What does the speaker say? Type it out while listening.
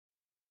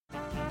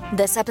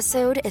This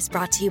episode is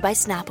brought to you by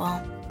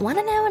Snapple. Want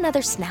to know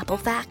another Snapple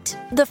fact?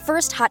 The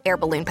first hot air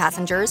balloon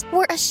passengers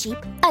were a sheep,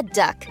 a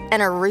duck,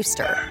 and a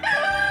rooster.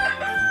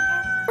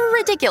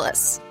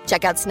 Ridiculous.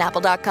 Check out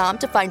Snapple.com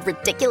to find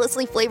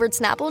ridiculously flavored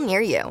Snapple near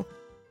you.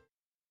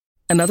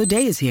 Another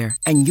day is here,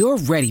 and you're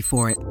ready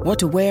for it. What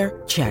to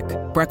wear? Check.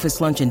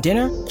 Breakfast, lunch, and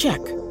dinner?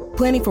 Check.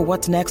 Planning for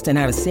what's next and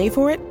how to save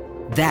for it?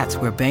 That's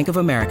where Bank of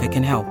America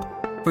can help.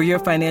 For your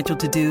financial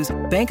to-dos,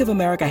 Bank of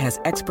America has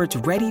experts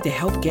ready to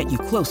help get you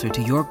closer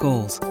to your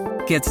goals.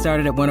 Get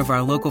started at one of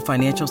our local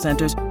financial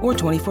centers or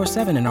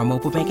 24/7 in our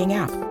mobile banking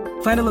app.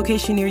 Find a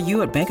location near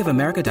you at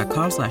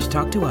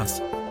bankofamerica.com/talktous.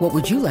 What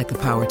would you like the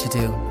power to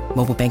do?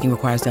 Mobile banking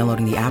requires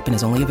downloading the app and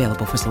is only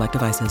available for select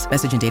devices.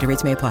 Message and data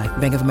rates may apply.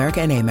 Bank of America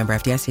N.A., member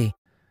FDIC.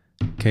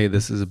 Okay,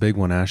 this is a big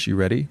one, Ash. You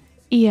ready?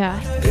 Yeah.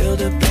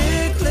 Build a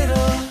big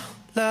little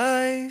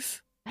life.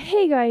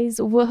 Hey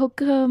guys,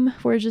 welcome.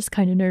 We're just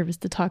kind of nervous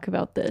to talk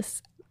about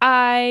this.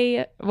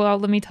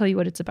 Let me tell you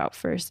what it's about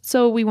first.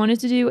 So we wanted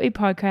to do a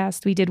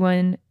podcast. We did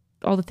one,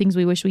 all the things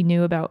we wish we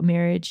knew about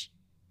marriage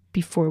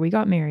before we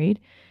got married.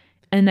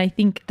 And I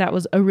think that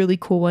was a really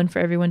cool one for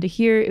everyone to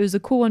hear. It was a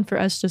cool one for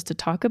us just to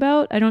talk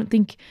about. I don't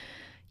think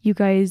you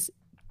guys,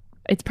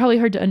 it's probably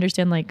hard to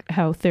understand like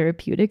how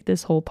therapeutic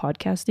this whole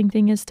podcasting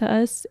thing is to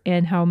us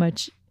and how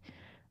much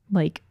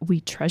like we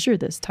treasure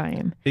this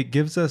time. It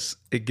gives us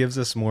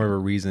more of a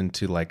reason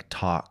to like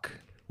talk.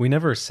 We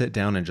never sit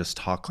down and just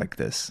talk like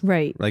this.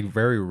 Right. Like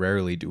very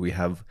rarely do we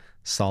have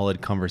solid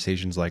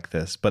conversations like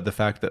this. But the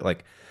fact that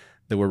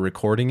that we're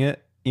recording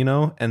it, you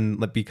know,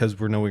 and because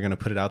we know we're going to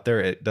put it out there,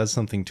 it does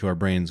something to our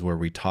brains where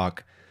we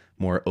talk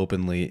more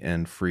openly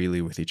and freely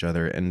with each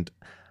other. And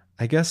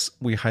I guess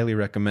we highly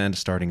recommend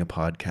starting a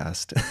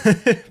podcast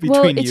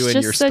between you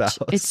and your spouse.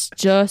 It's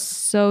just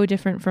so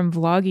different from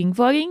vlogging.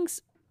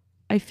 Vlogging's,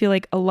 I feel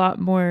like, a lot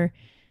more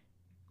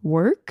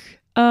work.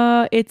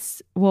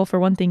 For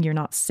one thing, you're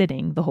not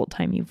sitting the whole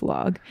time you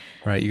vlog.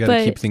 Right. You got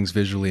to keep things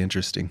visually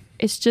interesting.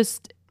 It's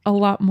just a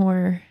lot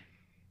more,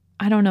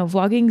 I don't know,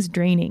 vlogging's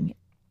draining.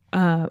 We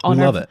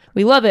love it.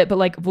 We love it. But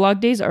like vlog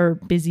days are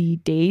busy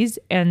days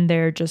and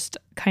they're just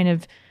kind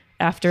of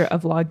after a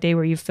vlog day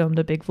where you've filmed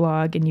a big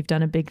vlog and you've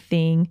done a big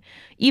thing.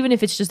 Even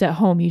if it's just at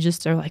home, you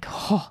just are like,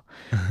 oh,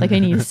 like I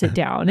need to sit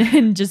down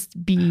and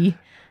just be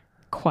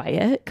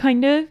quiet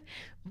kind of.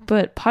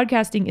 But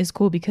podcasting is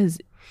cool because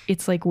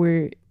it's like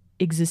we're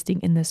existing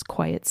in this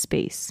quiet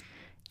space.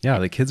 Yeah,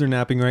 the kids are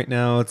napping right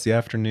now. It's the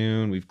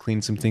afternoon. We've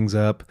cleaned some things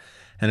up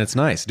and it's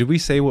nice. Did we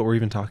say what we're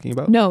even talking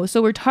about? No.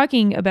 So we're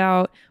talking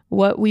about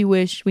what we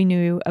wish we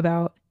knew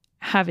about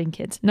having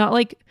kids. Not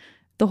like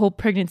the whole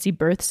pregnancy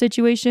birth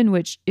situation,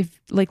 which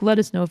let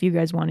us know if you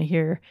guys want to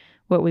hear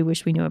what we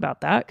wish we knew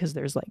about that, because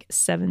there's like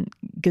 7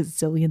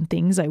 gazillion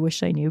things I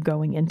wish I knew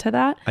going into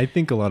that. I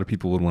think a lot of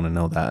people would want to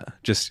know that.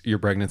 Just your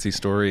pregnancy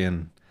story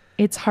and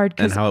it's hard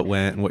and how it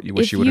went and what you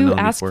wish you would have known before.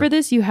 If you ask for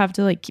this, you have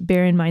to like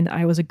bear in mind that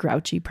I was a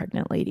grouchy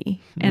pregnant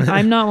lady. And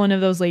I'm not one of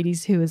those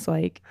ladies who is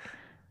like,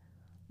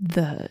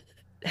 the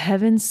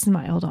heavens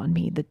smiled on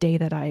me the day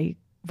that I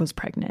was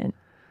pregnant.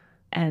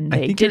 And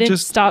they didn't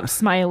stop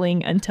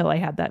smiling until I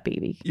had that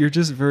baby. You're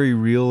just very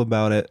real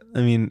about it. I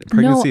mean,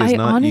 pregnancy is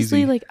not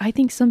honestly, easy. I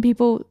think some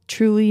people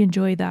truly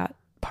enjoy that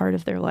part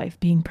of their life,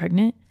 being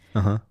pregnant,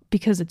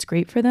 because it's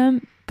great for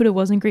them. But it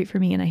wasn't great for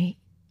me, and I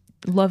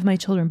love my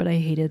children, but I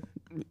hated.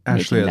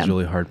 Ashley has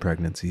really hard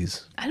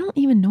pregnancies. I don't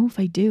even know if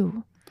I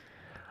do.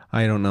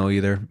 I don't know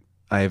either.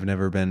 I have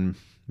never been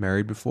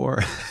married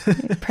before.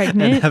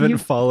 Pregnant, and haven't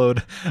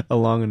followed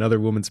along another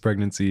woman's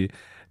pregnancy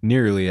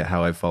nearly at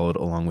how I've followed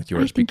along with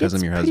yours because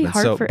I'm your husband. It's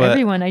pretty hard for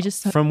everyone.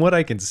 From what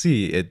I can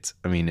see, it's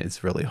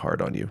really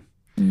hard on you.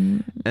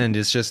 And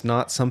it's just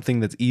not something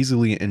that's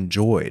easily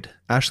enjoyed.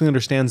 Ashley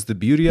understands the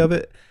beauty of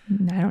it.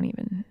 I don't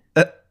even.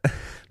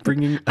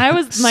 Bringing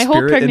my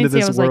whole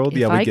pregnancy, I was world.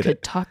 like, if I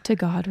could talk to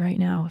God right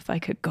now, if I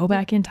could go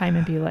back in time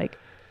and be like,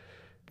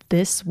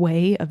 this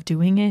way of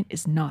doing it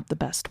is not the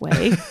best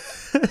way,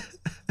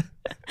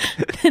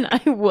 then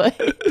I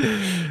would.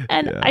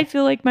 And yeah. I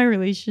feel like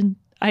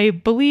I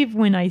believe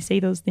when I say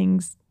those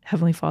things,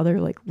 Heavenly Father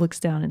like looks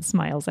down and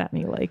smiles at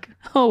me like,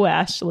 oh,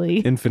 Ashley.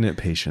 Infinite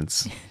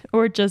patience.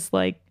 Or just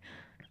like,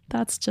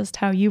 that's just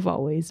how you've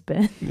always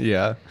been.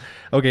 Yeah.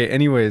 Okay.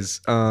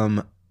 Anyways,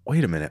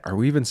 wait a minute. Are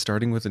we even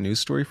starting with a news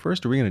story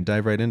first? Or are we going to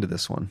dive right into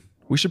this one?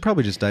 We should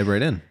probably just dive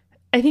right in.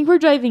 I think we're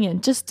diving in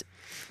just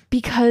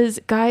because,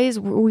 guys,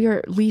 we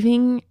are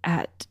leaving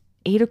at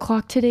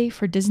 8:00 today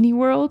for Disney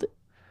World.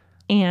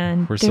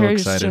 And we're so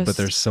excited, but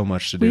there's so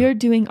much to do. We are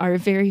doing our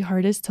very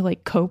hardest to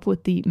like cope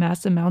with the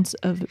mass amounts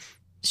of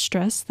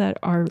stress that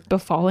are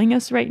befalling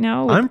us right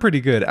now. I'm pretty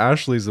good.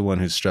 Ashley's the one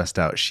who's stressed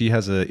out. She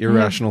has an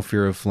irrational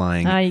fear of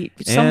flying.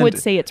 Some would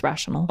say it's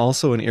rational.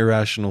 Also an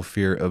irrational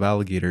fear of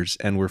alligators.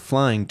 And we're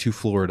flying to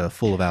Florida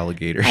full of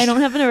alligators. I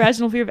don't have an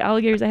irrational fear of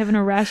alligators. I have an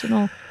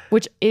irrational,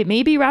 which it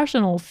may be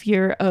rational,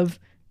 fear of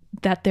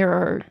that there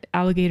are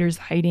alligators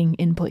hiding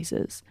in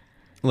places.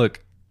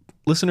 Look,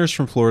 listeners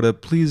from Florida,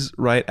 please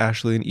write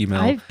Ashley an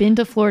email. I've been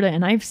to Florida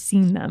and I've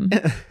seen them.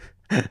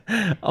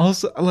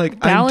 Also, like,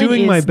 I'm Dallin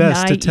doing my is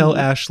best to tell naive.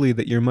 Ashley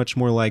that you're much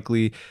more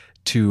likely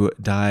to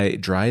die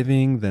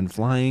driving than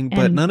flying,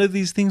 but And- none of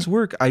these things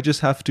work. I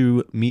just have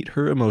to meet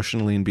her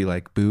emotionally and be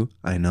like, boo,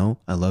 I know,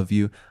 I love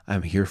you,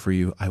 I'm here for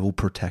you, I will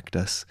protect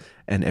us,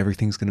 and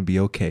everything's gonna be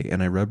okay.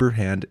 And I rub her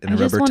hand and I, I rub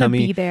just her wanna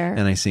tummy be there.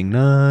 and I sing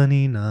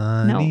nani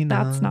nani. No,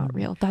 that's not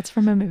real. That's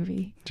from a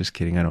movie. Just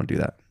kidding, I don't do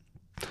that.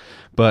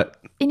 But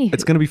Anywho.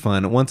 it's gonna be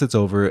fun. Once it's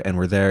over and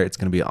we're there, it's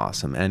gonna be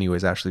awesome.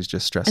 Anyways, Ashley's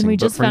just stressing. And we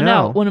but just for found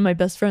now, out one of my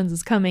best friends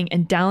is coming,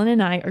 and Dallin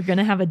and I are going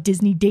to have a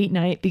Disney date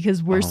night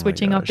because we're Oh my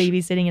switching off gosh.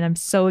 babysitting, and I'm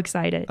so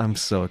excited. I'm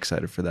so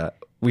excited for that.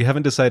 We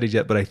haven't decided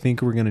yet, but I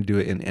think we're gonna do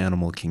it in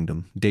Animal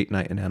Kingdom. Date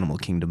night in Animal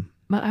Kingdom.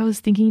 But I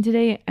was thinking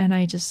today, and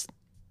I just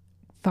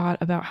thought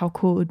about how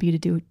cool it would be to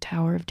do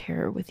Tower of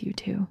Terror with you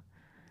two.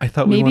 I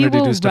thought we Maybe wanted to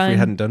do we'll stuff we run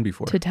hadn't done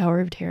before. To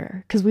Tower of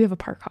Terror because we have a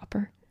park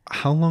hopper.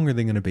 How long are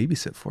they gonna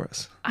babysit for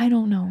us? I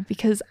don't know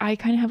because I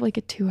kind of have like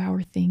a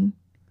 2-hour thing.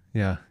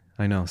 Yeah,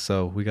 I know.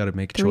 So we got to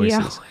make 3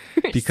 choices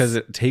hours. because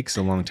it takes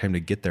a long time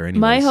to get there.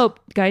 Anyways, My hope,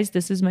 guys,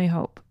 this is my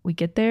hope. We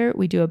get there,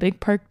 we do a big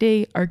park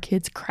day, our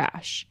kids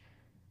crash,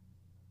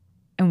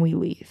 and we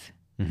leave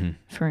Mhm.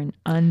 for an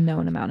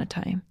unknown amount of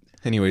time.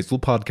 Anyways, we'll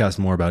podcast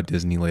more about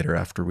Disney later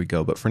after we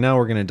go. But for now,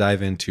 we're going to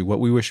dive into what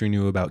we wish we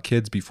knew about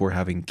kids before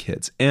having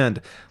kids. And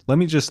let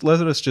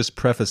us just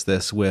preface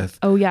this with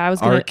Oh yeah,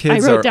 our I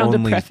kids wrote are down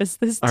only to preface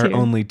this are too.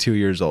 only 2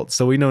 years old,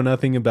 so we know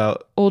nothing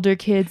about Older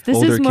kids. This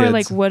Older is more kids.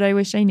 like what I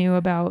wish I knew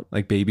about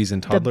like babies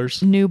and the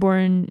toddlers.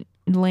 newborn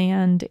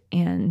land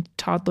and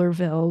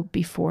Toddlerville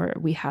before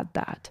we had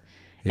that.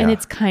 And Yeah.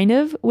 it's kind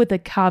of with a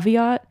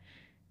caveat.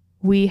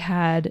 We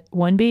had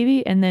one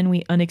baby and then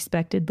we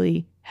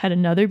unexpectedly had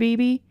another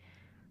baby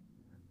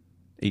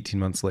 18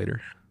 months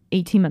later.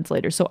 18 months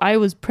later. So I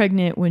was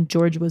pregnant when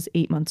George was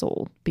 8 months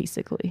old,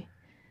 basically.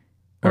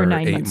 Or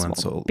 9 8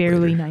 months old.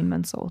 Barely later. 9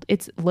 months old.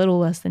 It's a little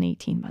less than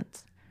 18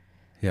 months.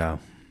 Yeah.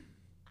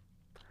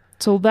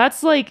 So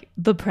that's like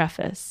the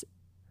preface.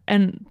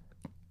 And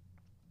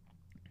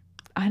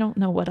I don't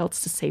know what else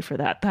to say for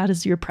that. That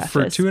is your preface.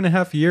 For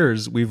 2.5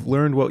 years, we've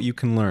learned what you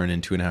can learn in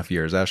 2.5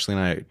 years. Ashley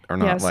and I are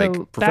not Yeah, so like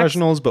that's-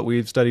 professionals, but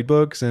we've studied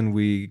books and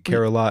we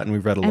care a lot and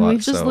we've read a and lot.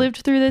 we've just so lived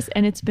through this,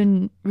 and it's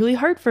been really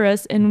hard for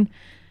us and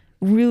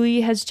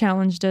really has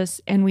challenged us.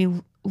 And we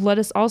let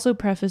us also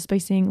preface by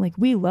saying, like,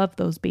 we love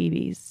those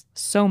babies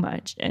so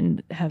much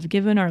and have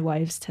given our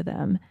lives to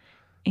them,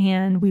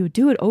 and we would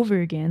do it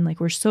over again. Like,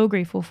 we're so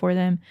grateful for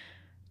them,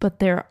 but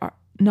there are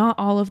not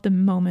all of the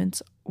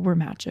moments were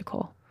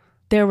magical.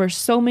 There were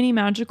so many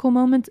magical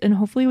moments, and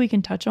hopefully we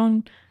can touch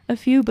on a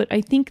few, but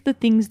I think the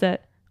things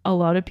that a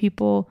lot of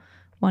people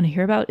want to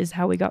hear about is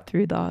how we got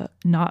through the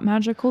not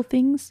magical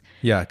things.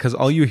 Yeah, because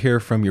all you hear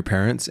from your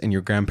parents and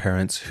your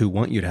grandparents who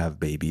want you to have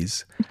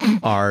babies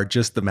are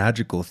just the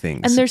magical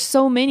things. And there's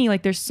so many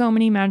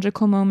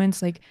magical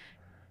moments, like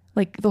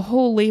the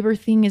whole labor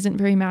thing isn't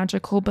very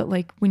magical, but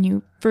like when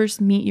you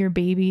first meet your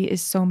baby is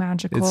so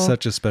magical. it's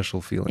such a special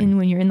feeling. and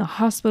when you're in the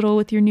hospital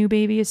with your new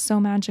baby is so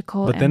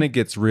magical. But then it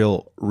gets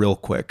real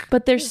quick.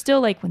 But there's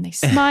still like when they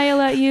smile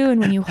at you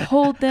and when you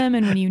hold them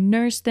and when you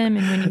nurse them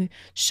and when you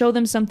show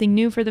them something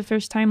new for the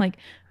first time, like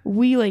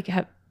we like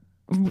have,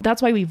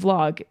 that's why we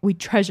vlog. We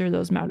treasure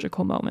those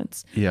magical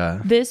moments. Yeah.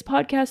 This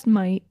podcast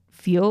might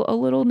feel a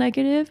little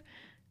negative,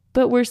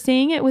 but we're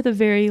saying it with a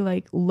very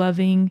like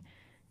loving,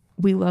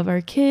 we love our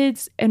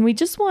kids and we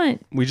just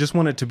want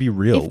it to be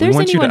real. If We there's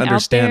want you to anyone out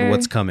understand there-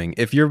 what's coming.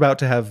 If you're about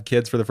to have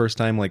kids for the first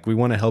time, like we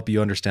want to help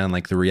you understand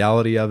like the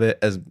reality of it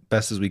as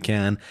best as we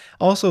can.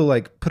 Also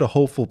like put a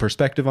hopeful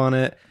perspective on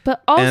it.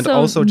 but also and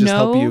also just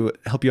know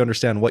help you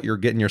understand what you're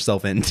getting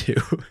yourself into.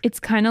 it's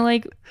kind of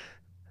like,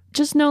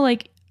 just know,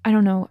 like, I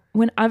don't know,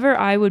 whenever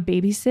I would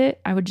babysit,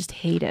 I would just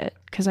hate it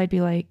because I'd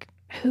be like,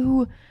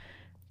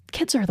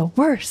 kids are the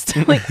worst.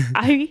 Like,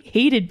 I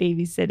hated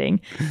babysitting.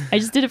 I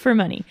just did it for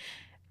money.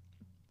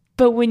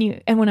 But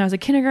when I was a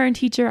kindergarten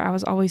teacher, I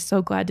was always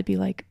so glad to be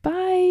like,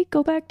 bye,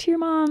 go back to your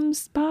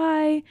moms,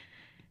 bye.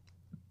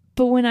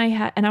 But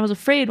I was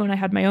afraid when I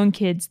had my own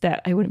kids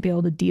that I wouldn't be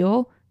able to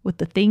deal with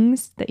the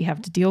things that you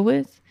have to deal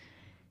with.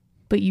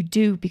 But you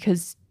do,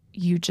 because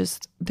you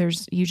just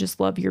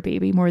love your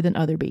baby more than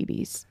other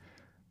babies.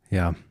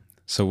 Yeah.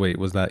 So wait,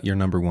 was that your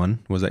number one?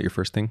 Was that your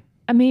first thing?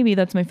 Maybe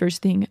that's my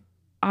first thing.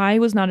 I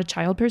was not a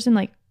child person.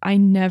 Like, I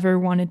never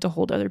wanted to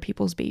hold other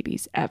people's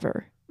babies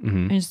ever.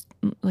 Mm-hmm. I just,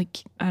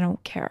 like, I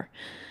don't care.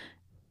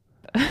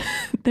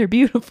 They're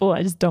beautiful.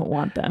 I just don't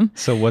want them.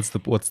 So what's the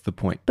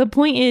point? The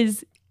point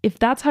is, if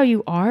that's how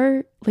you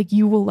are, like,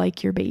 you will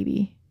like your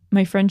baby.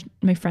 My friend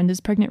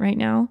is pregnant right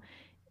now,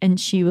 and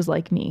she was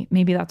like me.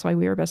 Maybe that's why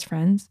we were best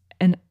friends.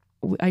 And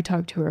I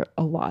talk to her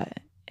a lot,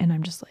 and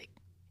I'm just like,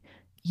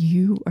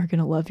 you are going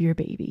to love your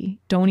baby.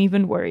 Don't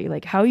even worry.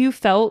 Like, how you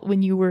felt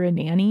when you were a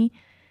nanny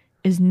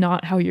is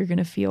not how you're going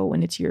to feel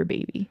when it's your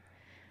baby.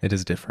 It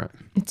is different.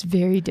 It's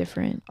very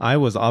different. I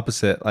was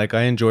opposite. Like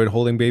I enjoyed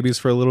holding babies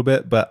for a little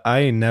bit, but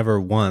I never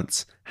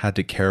once had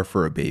to care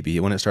for a baby.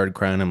 When it started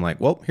crying, I'm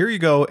like, well, here you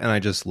go. And I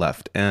just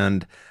left.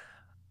 And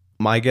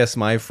I guess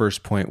my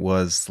first point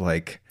was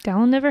like,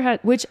 Dallin never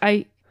had, which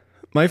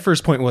my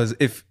first point was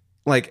if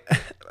like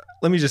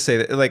let me just say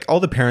that like all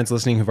the parents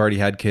listening who've already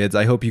had kids,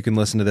 I hope you can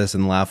listen to this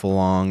and laugh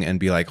along and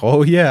be like,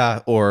 oh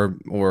yeah, or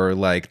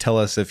like tell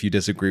us if you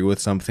disagree with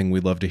something.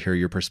 We'd love to hear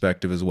your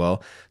perspective as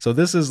well. So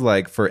this is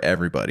like for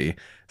everybody.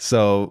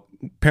 So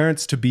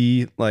parents to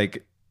be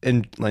like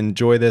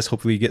enjoy this.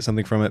 Hopefully you get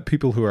something from it.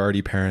 People who are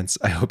already parents,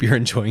 I hope you're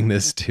enjoying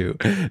this too,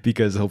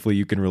 because hopefully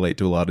you can relate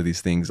to a lot of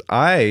these things.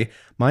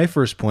 My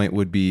first point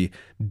would be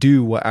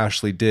do what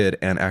Ashley did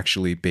and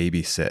actually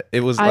babysit.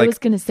 It was I was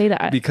going to say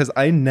that because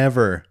I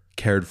never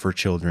cared for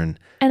children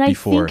and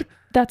before. I think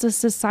that's a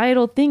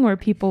societal thing where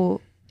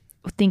people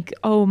think,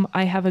 oh,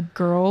 I have a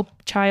girl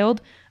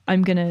child,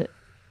 I'm going to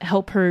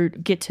help her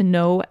get to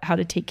know how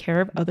to take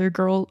care of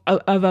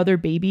other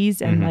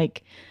babies. And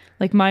like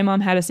my mom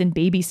had us in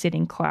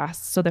babysitting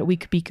class so that we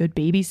could be good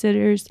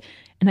babysitters.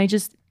 And I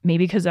just,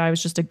 maybe because I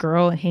was just a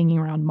girl and hanging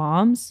around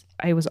moms,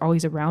 I was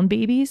always around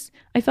babies.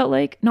 I felt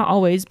like, not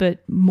always,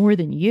 but more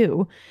than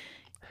you.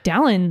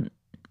 Dallin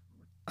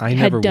I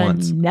had never done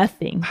once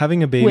nothing.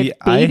 having a baby. With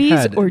babies I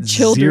had or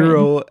children.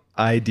 zero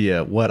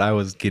idea what I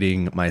was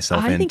getting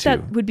myself into. I think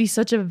that would be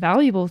such a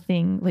valuable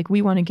thing. Like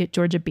we want to get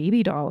George a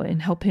baby doll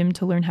and help him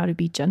to learn how to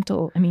be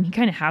gentle. I mean, he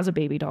kind of has a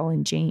baby doll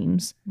in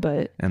James,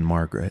 and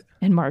Margaret.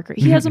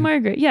 He has a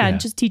Margaret. Yeah, and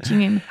just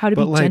teaching him how to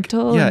be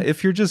gentle. Yeah,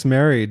 if you're just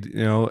married,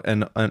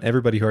 and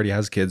everybody who already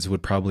has kids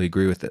would probably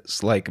agree with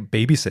this. Like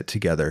babysit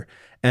together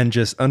and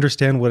just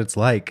understand what it's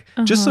like,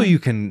 just so you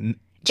can.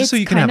 So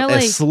you can have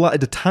a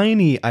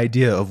tiny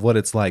idea of what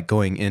it's like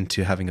going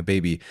into having a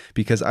baby,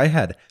 because I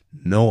had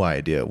no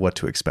idea what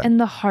to expect. And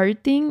the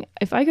hard thing,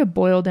 if I could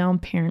boil down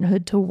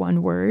parenthood to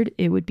one word,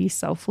 it would be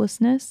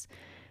selflessness.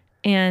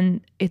 And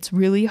it's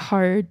really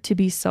hard to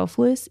be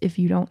selfless if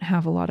you don't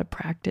have a lot of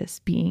practice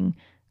being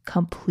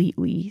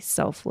completely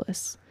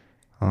selfless.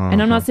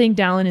 And I'm not saying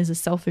Dallin is a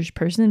selfish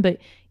person, but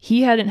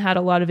he hadn't had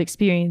a lot of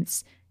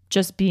experience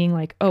just being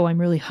like, oh, I'm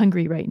really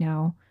hungry right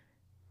now,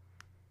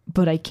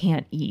 but I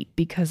can't eat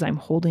because I'm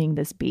holding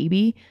this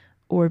baby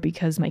or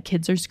because my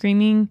kids are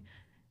screaming.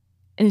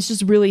 And it's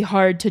just really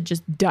hard to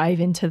just dive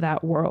into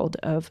that world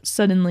of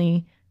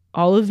suddenly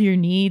all of your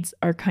needs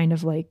are kind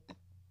of like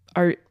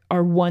are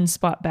one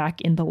spot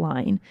back in the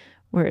line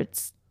where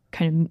it's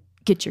kind of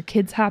get your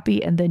kids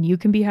happy and then you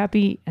can be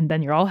happy and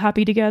then you're all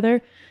happy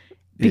together.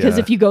 Because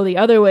if you go the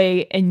other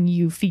way and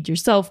you feed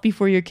yourself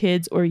before your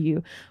kids or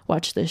you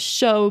watch this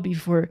show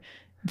before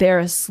they're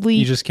asleep.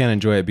 You just can't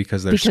enjoy it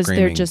because they're screaming.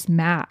 They're just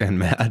mad. And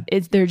mad.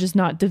 They're just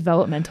not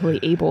developmentally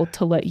able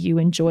to let you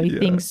enjoy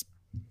things.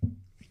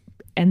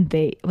 And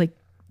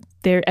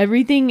they're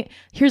everything.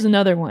 Here's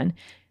another one.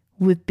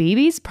 With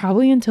babies,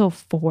 probably until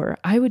 4.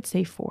 I would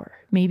say 4,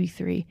 maybe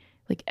 3.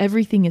 Like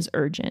everything is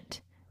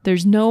urgent.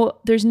 There's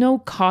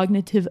no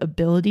cognitive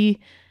ability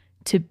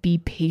to be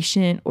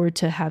patient or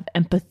to have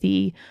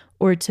empathy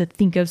or to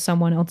think of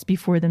someone else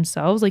before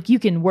themselves. Like you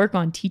can work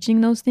on teaching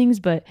those things,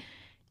 but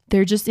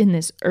they're just in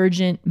this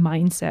urgent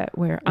mindset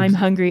where I'm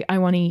hungry, I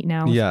want to eat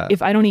now. Yeah.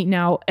 If I don't eat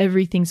now,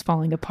 everything's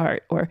falling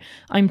apart, or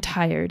I'm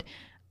tired.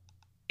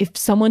 If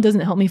someone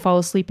doesn't help me fall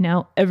asleep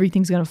now,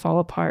 everything's going to fall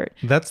apart.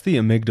 That's the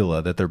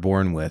amygdala that they're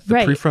born with. The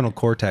prefrontal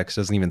cortex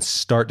doesn't even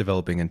start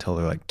developing until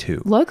they're like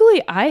 2.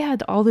 Luckily, I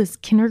had all this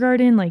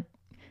kindergarten, like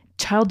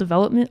child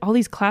development, all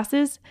these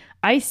classes.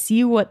 I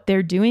see what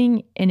they're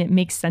doing and it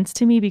makes sense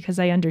to me because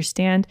I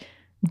understand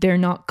they're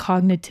not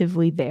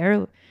cognitively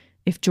there.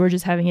 If George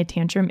is having a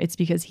tantrum, it's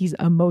because he's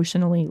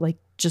emotionally like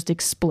just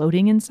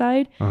exploding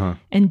inside.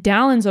 And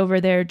Dallin's over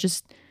there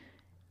just,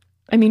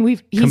 I mean,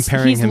 he's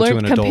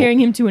learned comparing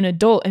him to an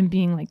adult and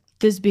being like,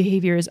 this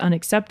behavior is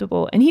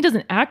unacceptable. And he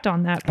doesn't act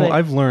on that. But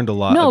I've learned a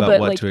lot about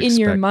what to expect. In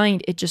your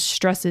mind, it just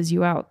stresses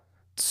you out.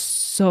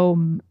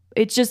 So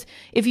it's just,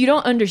 if you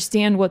don't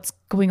understand what's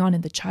going on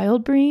in the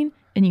child brain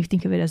and you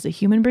think of it as a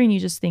human brain, you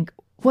just think,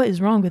 what is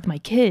wrong with my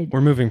kid?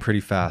 We're moving pretty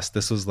fast.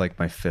 This was like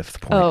my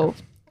 5th point. Oh,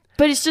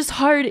 but it's just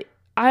hard.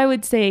 I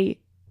would say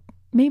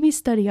maybe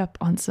study up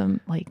on some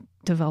like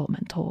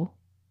developmental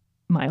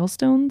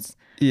milestones.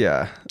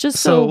 Yeah.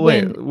 Just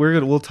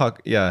we'll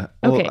talk. Yeah.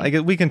 Well, Okay.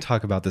 we can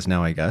talk about this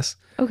now, I guess.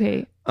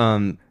 Okay.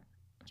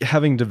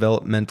 Having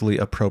developmentally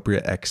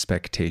appropriate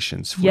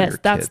expectations for your kids. Yes,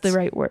 that's the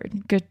right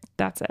word. Good.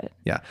 That's it.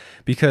 Yeah.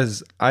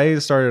 Because I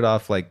started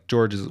off like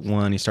George is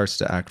 1. He starts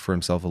to act for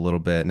himself a little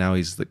bit. Now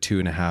he's like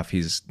 2.5.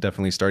 He's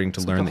definitely starting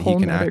to learn that he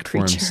can act for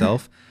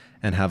himself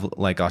and have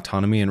like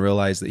autonomy and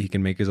realize that he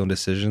can make his own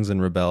decisions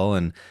and rebel.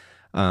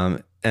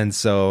 And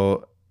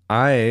so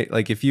I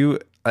like, if you,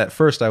 at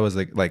first I was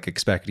like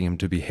expecting him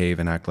to behave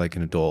and act like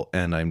an adult.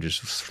 And I'm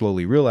just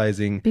slowly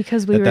realizing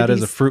because that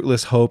is a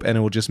fruitless hope. And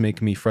it will just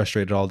make me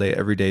frustrated all day,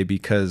 every day,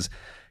 because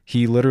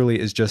he literally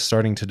is just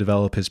starting to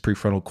develop his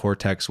prefrontal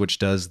cortex, which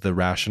does the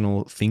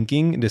rational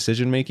thinking,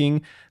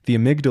 decision-making. The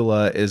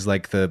amygdala is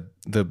like the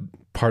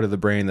part of the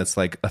brain that's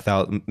like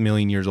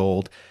 1,000,000,000 years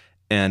old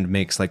and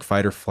makes like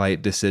fight or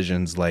flight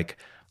decisions. Like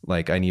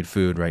I need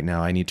food right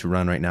now. I need to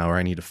run right now, or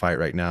I need to fight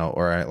right now.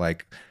 Or I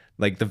like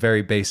the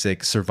very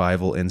basic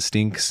survival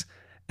instincts.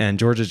 And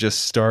George is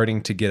just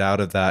starting to get out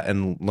of that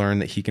and learn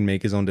that he can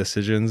make his own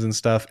decisions and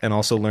stuff, and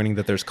also learning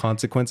that there's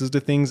consequences to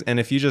things. And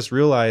if you just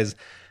realize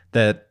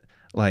that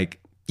like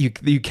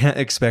you can't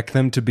expect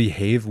them to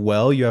behave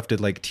well, you have to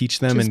like teach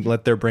them and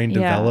let their brain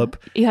develop.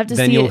 You have to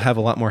then see you'll it. have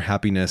a lot more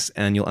happiness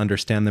and you'll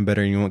understand them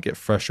better and you won't get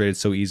frustrated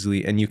so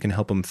easily, and you can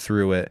help them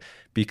through it,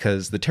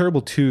 because the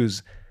terrible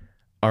twos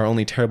are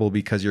only terrible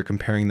because you're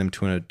comparing them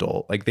to an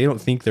adult. Like they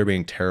don't think they're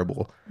being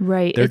terrible.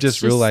 Right. They're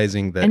just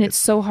realizing that. And it's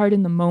so hard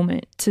in the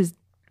moment to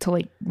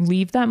like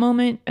leave that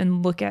moment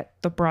and look at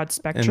the broad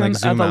spectrum like, of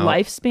zoom a out.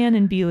 lifespan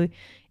and be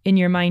in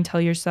your mind, tell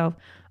yourself,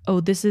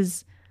 oh, this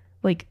is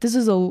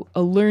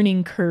a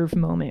learning curve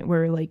moment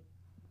where like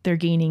they're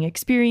gaining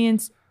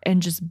experience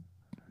and just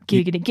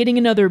getting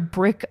another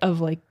brick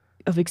of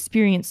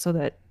experience so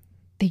that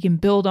they can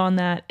build on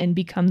that and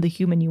become the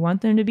human you want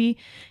them to be,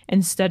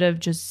 instead of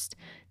just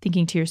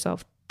thinking to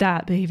yourself,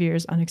 that behavior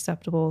is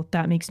unacceptable.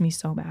 That makes me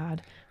so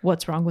mad.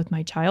 What's wrong with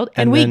my child?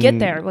 And we get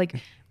there. Like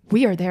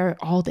we are there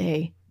all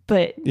day,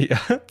 but Yeah.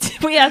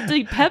 we have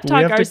to pep talk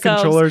We have ourselves. to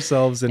control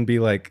ourselves and be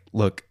like,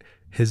 look,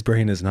 his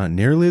brain is not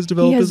nearly as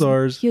developed as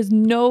ours. He has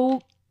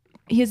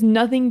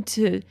nothing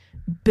to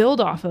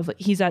build off of.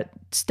 He's at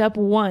step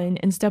 1,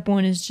 and step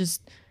 1 is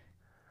just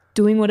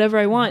doing whatever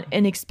I want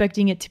and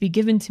expecting it to be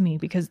given to me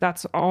because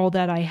that's all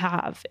that I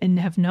have and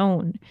have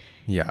known.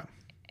 Yeah.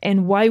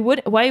 And why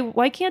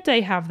can't I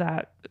have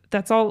that?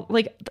 That's all.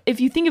 Like, if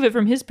you think of it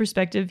from his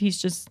perspective,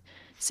 he's just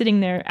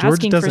sitting there George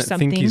asking for doesn't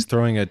something. think he's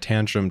throwing a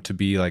tantrum to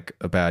be like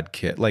a bad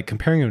kid. Like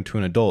comparing him to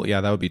an adult,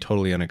 yeah, that would be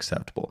totally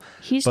unacceptable.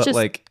 He's but just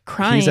like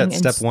crying. he's at and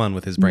step 1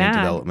 with his brain mad.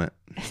 development.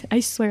 I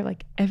swear,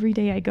 like every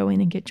day I go in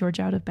and get George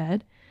out of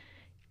bed,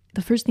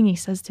 the first thing he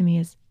says to me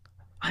is,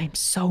 "I'm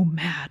so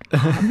mad,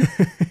 Mom."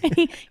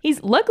 And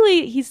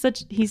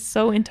he's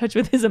so in touch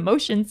with his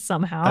emotions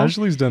somehow.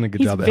 Ashley's done a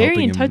good job at He's helping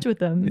very in him. touch with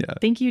them. Yeah.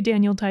 Thank you,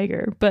 Daniel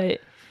Tiger. But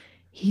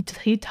he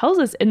tells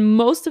us, and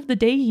most of the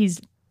day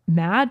he's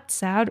mad,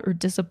 sad, or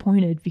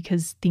disappointed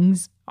because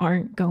things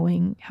aren't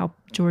going how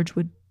George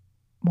would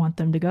want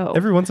them to go.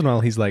 Every once in a while,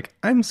 he's like,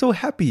 "I'm so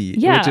happy,"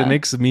 Yeah. which it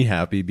makes me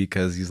happy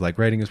because he's like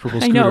riding his purple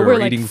I scooter know, or we're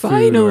like, eating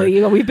finally,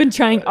 food, or, we've been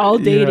trying all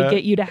day to Yeah,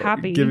 get you to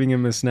happy. giving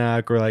him a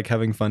snack, or like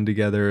having fun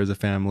together as a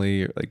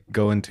family, or like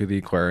going to the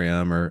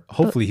aquarium, or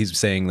hopefully he's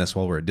saying this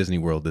while we're at Disney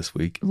World this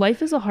week.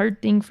 Life is a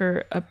hard thing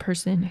for a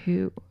person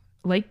who,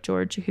 like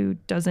George, who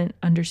doesn't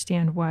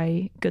understand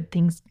why good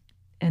things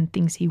and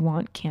things he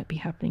wants can't be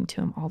happening to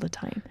him all the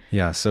time.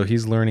 Yeah, so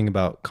he's learning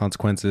about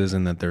consequences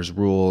and that there's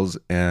rules,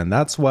 and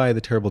that's why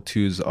the terrible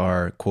twos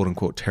are quote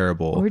unquote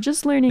terrible. We're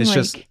just learning, It's like,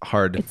 just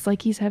hard. It's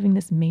like he's having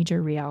this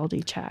major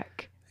reality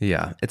check,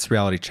 Yeah, it's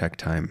reality check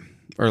time.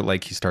 Or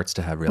like he starts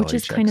to have reality which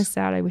is checks. kind of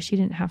sad. I wish he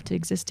didn't have to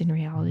exist in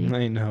reality.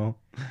 I know.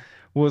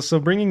 Well,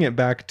 so bringing it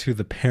back to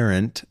the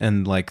parent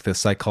and like the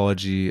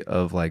psychology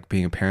of like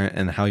being a parent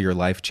and how your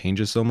life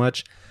changes so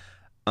much.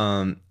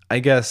 I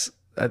guess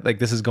like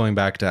this is going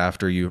back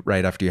to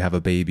right after you have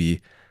a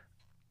baby.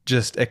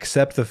 Just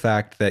accept the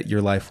fact that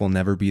your life will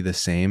never be the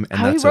same,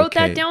 and I that's wrote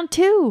okay. that down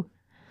too.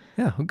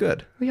 Yeah, well,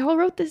 good. We all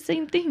wrote the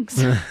same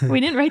things. We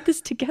didn't write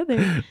this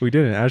together. We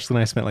didn't. Ashley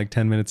and I spent like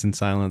 10 minutes in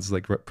silence,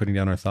 like putting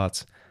down our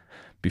thoughts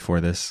before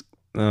this.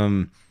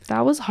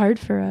 That was hard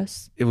for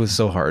us. It was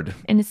so hard.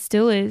 And it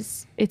still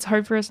is. It's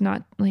hard for us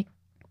not, like,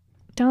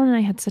 Dylan and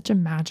I had such a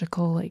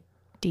magical, like,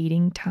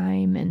 dating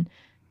time, and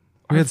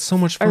We had so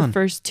much fun. our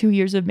first 2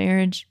 years of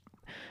marriage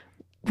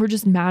were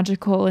just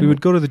magical. And We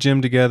would go to the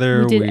gym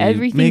together. we did we'd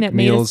everything make that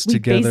made meals us, we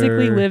together.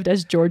 basically lived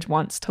as George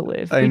wants to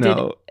live. I We know.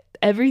 did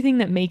everything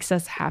that makes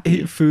us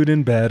happy. Ate food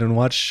in bed and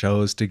watched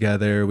shows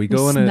together. We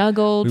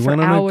snuggled we for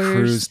went on hours. a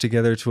cruise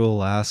together to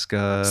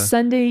Alaska.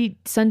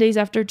 Sundays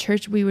after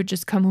church, we would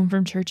just come home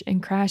from church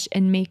and crash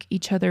and make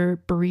each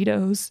other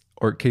burritos,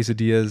 Or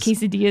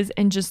quesadillas.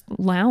 and just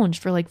lounge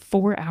for like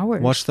 4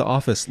 hours. Watch The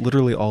Office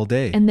literally all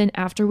day. And then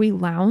after we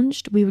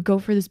lounged, we would go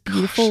for this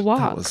beautiful walk.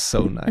 That was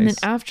so nice. And then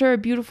after a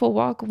beautiful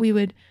walk, we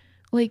would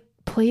like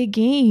play a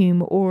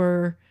game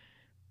or,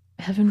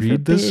 heaven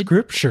read the forbid,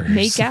 scriptures.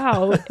 make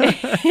out.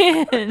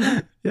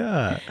 And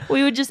Yeah.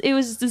 it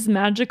was this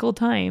magical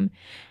time.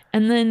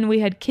 And then we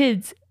had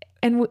kids,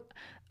 and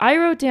I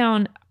wrote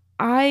down,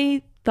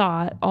 I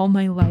thought all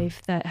my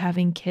life that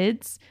having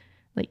kids,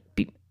 like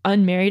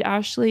unmarried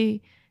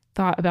Ashley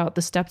thought about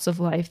the steps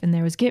of life, and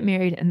there was get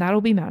married and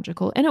that'll be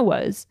magical. And it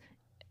was.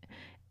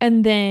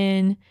 And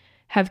then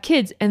have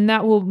kids, and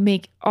that will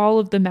make all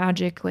of the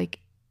magic, like,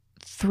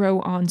 throw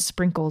on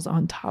sprinkles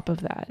on top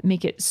of that,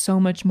 make it so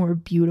much more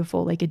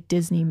beautiful, like a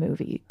Disney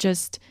movie.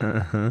 Just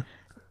Uh-huh.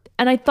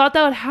 and I thought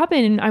that would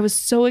happen, and I was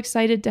so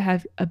excited to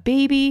have a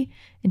baby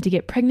and to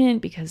get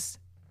pregnant, because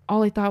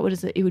all I thought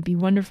was that it would be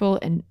wonderful.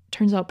 And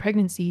turns out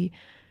pregnancy,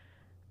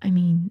 I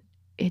mean,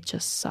 it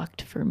just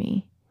sucked for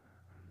me.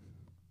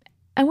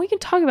 And we can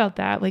talk about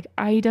that. Like,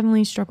 I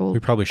definitely struggled. We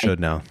probably should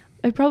now.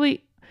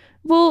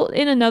 Well,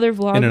 in another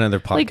vlog. In another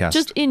podcast. Like,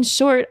 just in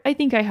short, I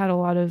think I had a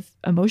lot of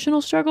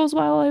emotional struggles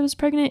while I was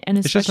pregnant. And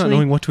It's especially, just not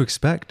knowing what to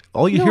expect.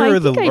 All you No, hear I are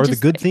the think I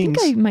good things.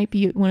 I think I might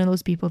be one of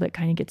those people that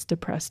kind of gets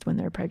depressed when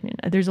they're pregnant.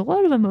 There's a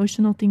lot of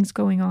emotional things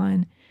going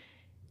on.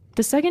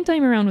 The second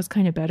time around was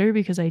kind of better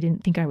because I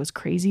didn't think I was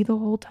crazy the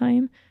whole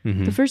time.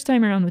 Mm-hmm. The first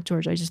time around with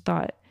George, I just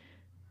thought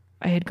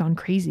I had gone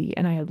crazy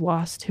and I had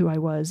lost who I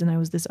was and I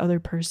was this other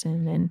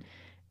person, and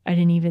I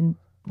didn't even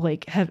I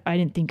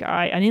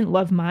didn't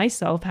love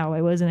myself how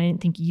I was, and I didn't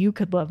think you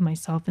could love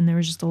myself, and there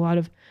was just a lot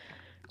of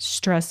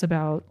stress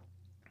about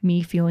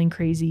me feeling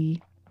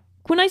crazy.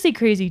 When I say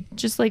crazy,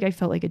 just like I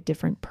felt like a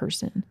different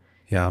person.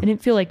 Yeah. I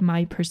didn't feel like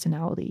my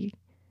personality.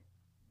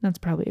 That's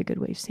probably a good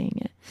way of saying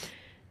it.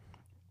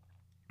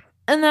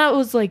 And that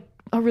was like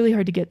really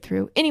hard to get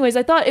through. Anyways,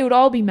 I thought it would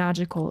all be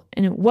magical,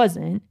 and it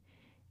wasn't.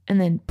 And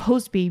then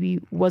post baby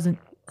wasn't.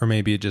 Or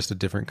maybe just a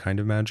different kind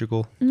of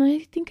magical. And I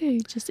think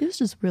it was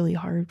just really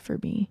hard for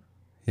me.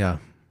 Yeah.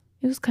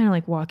 It was kind of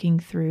like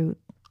walking through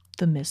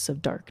the mists of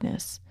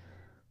darkness.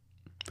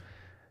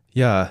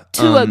 Yeah.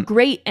 To a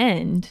great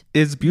end.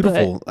 It's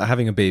beautiful.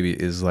 Having a baby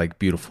is like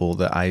beautiful,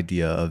 the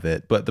idea of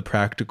it. But the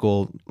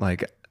practical,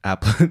 like,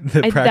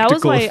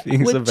 practical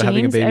things of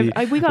having a baby.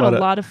 We got a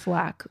lot of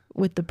flack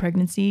with the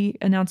pregnancy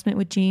announcement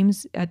with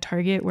James at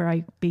Target, where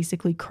I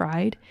basically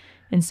cried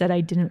and said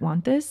I didn't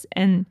want this.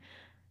 And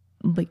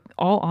like,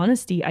 all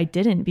honesty, I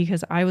didn't,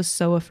 because I was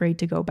so afraid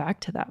to go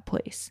back to that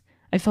place.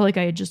 I felt like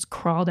I had just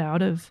crawled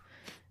out of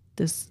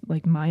this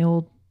like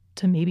mild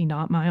to maybe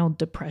not mild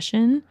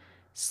depression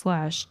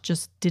 /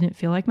 just didn't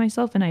feel like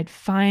myself. And I had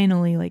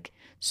finally like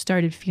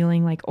started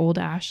feeling like old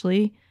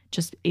Ashley,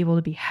 just able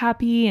to be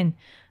happy and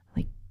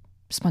like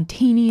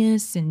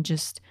spontaneous, and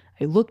just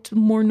I looked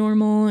more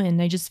normal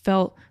and I just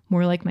felt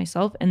more like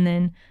myself. And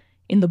then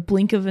in the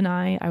blink of an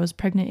eye, I was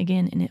pregnant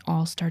again, and it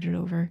all started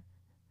over.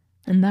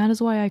 And that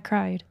is why I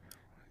cried.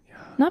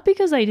 Yeah. Not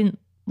because I didn't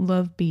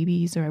love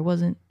babies or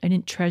I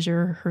didn't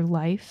treasure her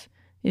life.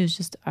 It was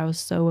just I was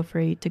so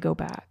afraid to go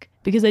back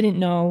because I didn't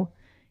know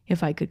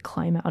if I could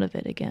climb out of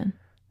it again.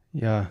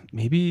 Yeah,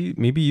 maybe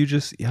you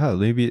just,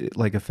 maybe it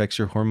like affects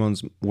your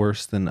hormones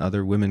worse than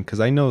other women.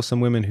 Because I know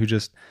some women who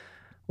just,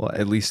 well,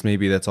 at least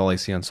maybe that's all I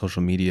see on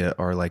social media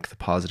are like the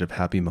positive,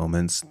 happy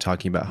moments,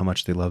 talking about how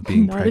much they love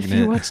being Not pregnant. If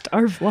you watched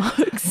our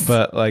vlogs.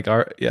 But like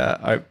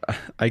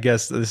I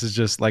guess this is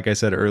just, like I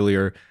said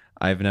earlier,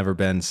 I've never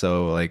been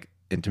so like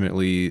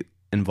intimately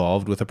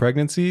involved with a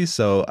pregnancy,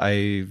 so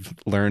I've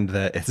learned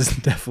that it's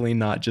definitely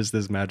not just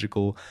this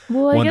magical,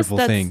 wonderful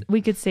thing.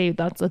 We could say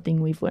that's a thing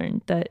we've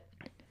learned, that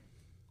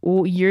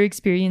your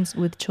experience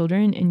with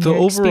children and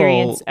your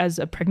experience as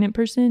a pregnant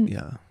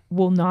person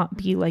will not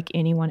be like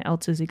anyone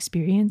else's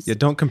experience. Yeah,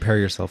 don't compare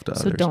yourself to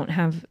others. So don't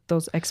have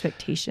those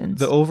expectations.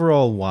 The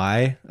overall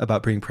why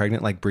about being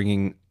pregnant, like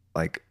bringing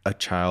like a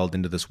child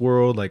into this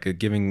world, like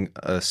giving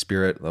a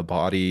spirit a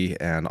body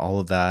and all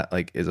of that,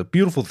 like, is a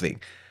beautiful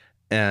thing.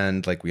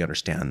 And like, we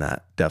understand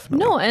that,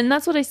 definitely. No, and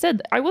that's what I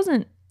said. I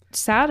wasn't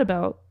sad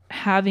about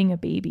having a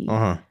baby.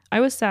 I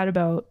was sad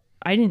about,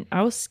 I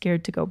was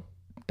scared to go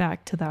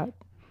back to that,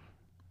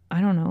 I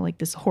don't know, like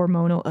this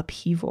hormonal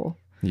upheaval.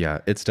 Yeah,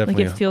 it's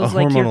definitely like it feels a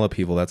like hormonal you're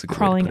upheaval. That's a good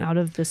crawling way to put it. out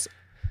of this.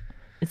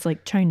 It's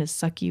like trying to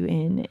suck you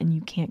in and you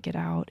can't get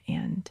out.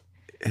 And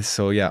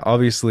so yeah,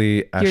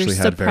 obviously Ashley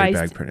had very surprised.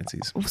 bad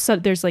pregnancies. So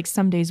there's like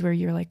some days where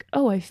you're like,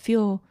 oh, I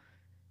feel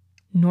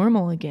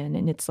normal again,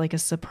 and it's like a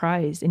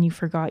surprise, and you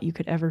forgot you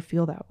could ever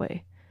feel that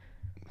way.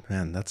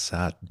 Man, that's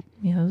sad.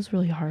 Yeah, it was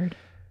really hard.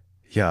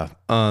 Yeah.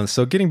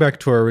 So getting back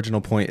to our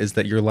original point is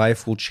that your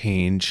life will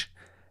change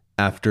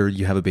after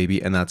you have a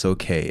baby, and that's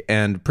okay.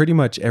 And pretty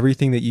much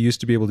everything that you used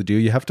to be able to do,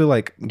 you have to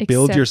like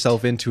build Accept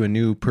yourself into a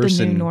new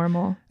person. The new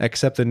normal.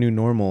 Accept the new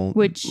normal,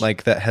 which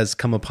like that has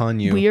come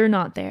upon you. We're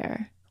not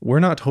there. We're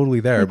not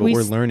totally there, like but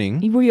we're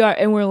learning. We are,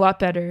 and we're a lot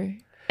better.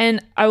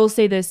 And I will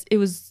say this, it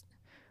was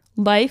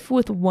life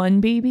with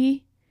one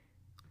baby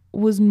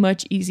was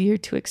much easier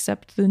to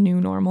accept the new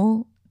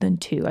normal than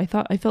two. I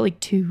felt like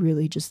two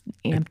really just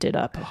amped it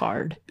up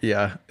hard.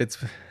 Yeah, it's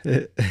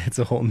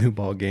a whole new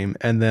ball game.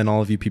 And then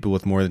all of you people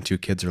with more than 2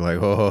 kids are like,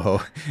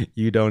 oh,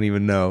 you don't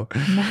even know.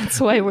 And that's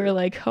why we're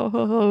like,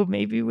 oh,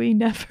 maybe we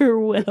never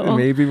will.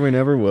 Maybe we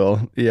never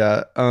will.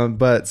 Yeah.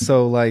 But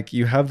so like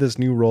you have this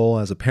new role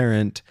as a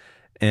parent,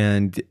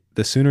 and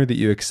the sooner that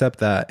you accept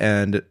that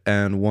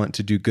and want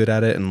to do good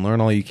at it and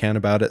learn all you can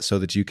about it so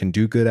that you can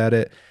do good at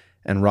it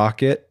and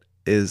rock it,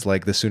 is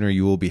like the sooner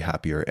you will be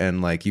happier.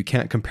 And like, you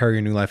can't compare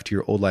your new life to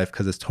your old life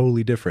because it's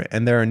totally different.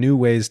 And there are new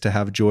ways to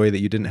have joy that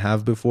you didn't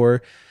have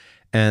before.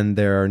 And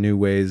there are new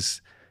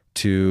ways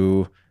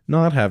to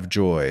not have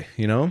joy,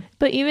 you know?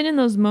 But even in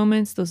those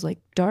moments, those like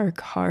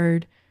dark,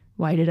 hard,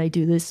 why did I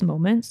do this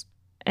moments?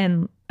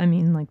 And I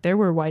mean, like there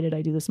were why did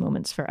I do this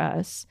moments for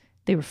us.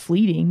 They were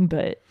fleeting,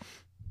 but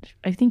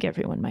I think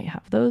everyone might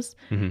have those.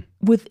 Mm-hmm.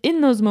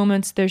 Within those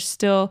moments, there's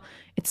still,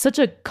 it's such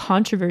a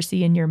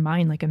controversy in your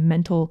mind, like a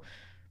mental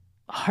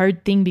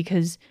hard thing,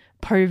 because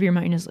part of your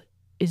mind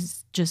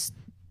is just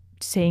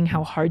saying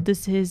how hard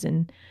this is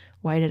and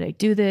why did I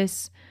do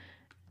this?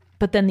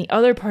 But then the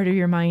other part of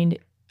your mind,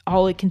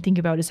 all it can think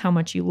about is how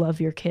much you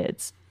love your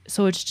kids.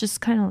 So it's just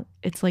kind of,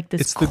 it's like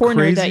this It's the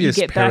corner that you craziest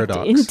get paradox.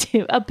 backed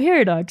into. A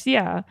paradox,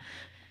 yeah.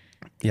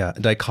 Yeah,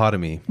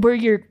 dichotomy. Where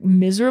you're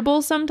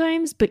miserable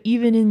sometimes, but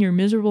even in your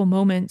miserable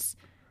moments,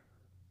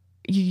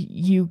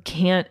 you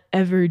can't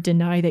ever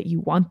deny that you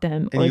want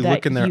them. And or you that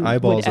look in their you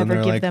eyeballs would and ever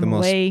they're give like the them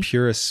most away.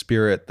 purest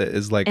spirit that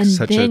is like And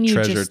such a then you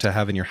treasure just- to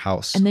have in your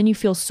house. And then you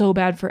feel so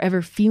bad for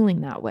ever feeling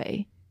that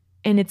way.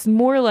 And it's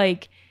more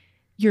like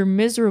you're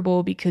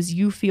miserable because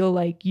you feel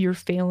like you're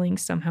failing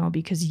somehow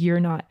because you're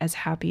not as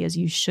happy as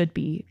you should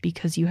be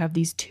because you have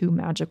these two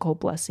magical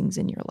blessings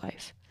in your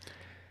life.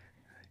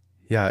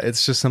 Yeah,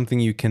 it's just something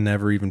you can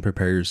never even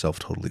prepare yourself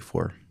totally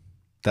for.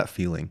 That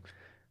feeling.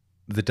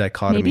 The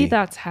dichotomy. Maybe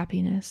that's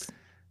happiness.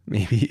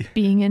 Maybe.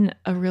 Being in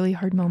a really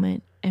hard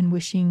moment and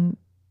wishing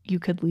you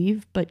could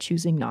leave, but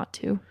choosing not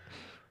to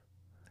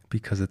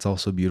Because it's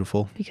also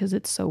beautiful. because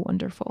it's so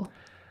wonderful.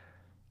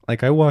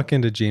 Like I walk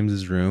into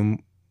James's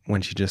room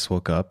when she just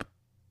woke up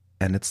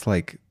and it's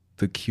like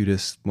the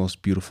cutest,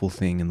 most beautiful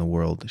thing in the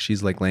world.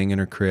 She's like laying in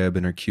her crib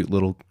in her cute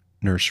little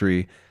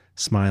nursery,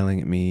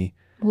 smiling at me.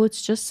 Well,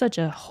 it's just such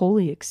a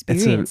holy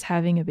experience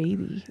having a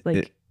baby.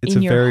 Like It's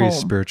in a your very home.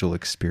 spiritual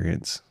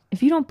experience.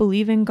 If you don't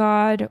believe in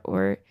God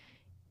or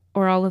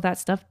all of that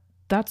stuff,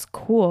 that's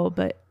cool.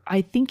 But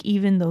I think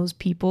even those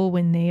people,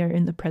 when they are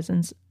in the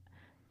presence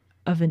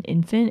of an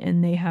infant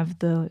and they have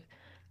the,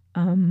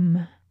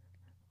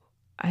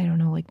 I don't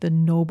know, like the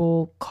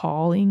noble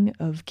calling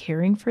of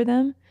caring for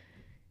them,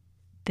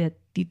 that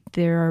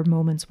there are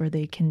moments where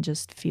they can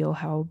just feel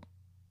how,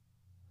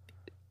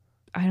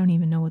 I don't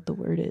even know what the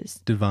word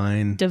is,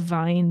 Divine.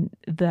 divine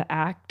the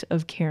act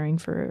of caring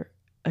for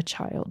a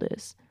child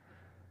is.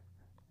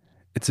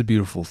 It's a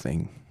beautiful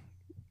thing.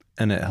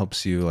 And it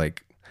helps you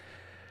like,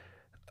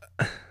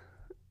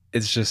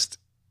 it's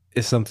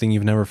something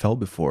you've never felt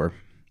before.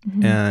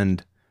 Mhm.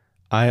 And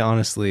I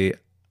honestly,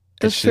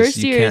 The it's first just,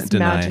 you year can't is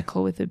deny.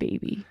 magical with a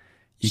baby.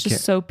 You It's can't-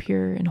 just so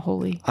pure and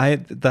holy.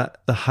 The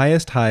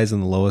highest highs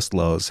and the lowest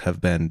lows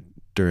have been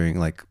during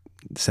like,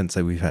 since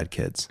we've had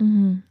kids.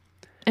 Mm-hmm.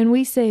 And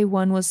we say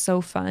 1 was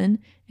so fun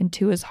and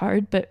 2 is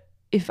hard. But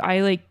if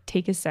I like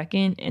take a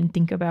second and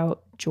think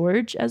about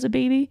George as a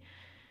baby,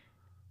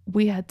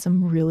 we had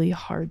some really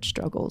hard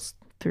struggles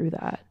through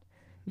that.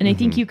 And I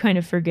think you kind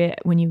of forget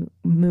when you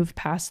move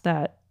past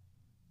that,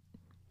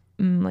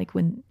 like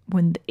when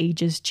the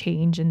ages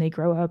change and they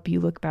grow up, you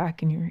look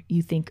back and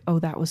you think, oh,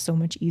 that was so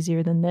much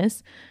easier than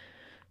this.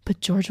 But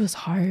George was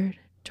hard.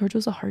 George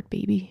was a hard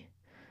baby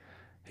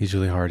He's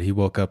really hard. He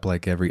woke up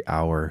like every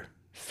hour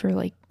for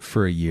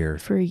for a year.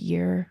 a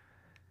year.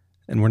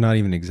 And we're not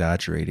even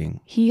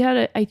exaggerating.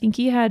 I think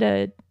he had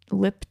a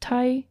lip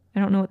tie. I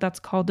don't know what that's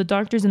called. The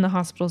doctors in the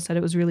hospital said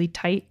it was really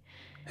tight.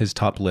 His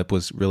top lip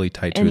was really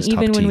tight to And his top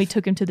even when teeth. we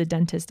took him to the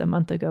dentist a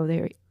month ago,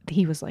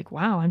 he was like,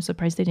 wow, I'm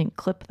surprised they didn't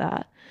clip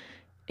that.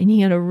 And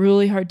he had a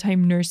really hard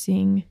time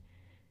nursing.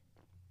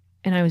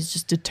 And I was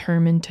just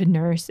determined to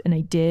nurse. And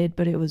I did,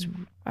 but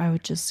I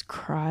would just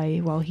cry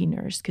while he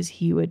nursed because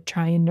he would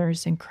try and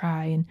nurse and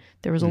cry. And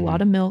there was a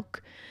lot of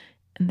milk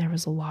and there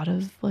was a lot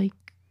of like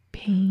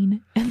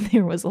pain and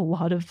there was a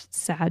lot of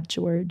sad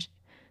George.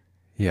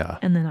 Yeah.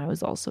 And then I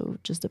was also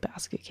just a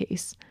basket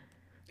case.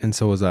 And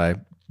so was I,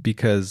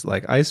 because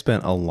like I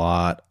spent a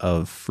lot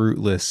of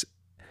fruitless,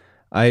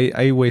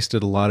 I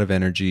wasted a lot of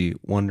energy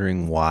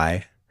wondering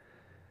why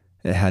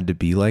it had to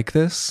be like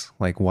this.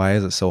 Like, why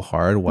is it so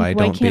hard? Why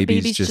don't can't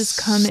babies just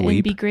come sleep?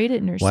 and be great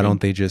at nursing? Why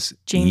don't they just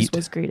James eat?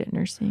 was great at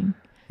nursing.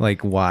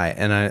 Like, why?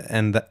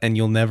 And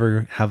you'll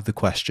never have the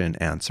question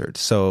answered.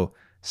 So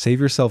save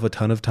yourself a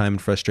ton of time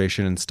and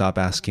frustration and stop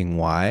asking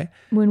why,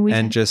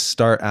 and just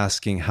start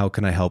asking, how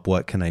can I help?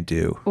 What can I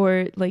do?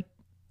 Or like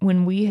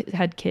when we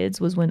had kids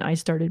was when I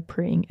started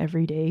praying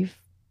every day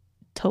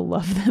to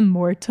love them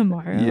more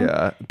tomorrow.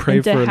 Yeah. Pray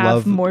and to for have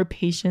love. more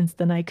patience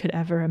than I could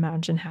ever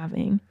imagine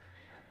having.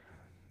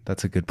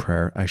 That's a good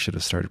prayer. I should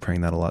have started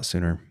praying that a lot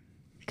sooner.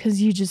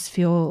 Because you just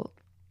feel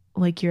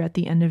like you're at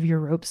the end of your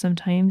rope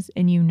sometimes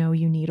and you know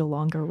you need a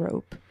longer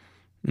rope.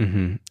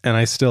 Mm-hmm. And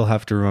I still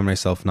have to remind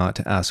myself not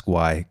to ask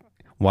why.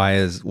 Why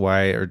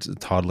are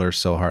toddlers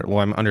so hard? Well,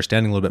 I'm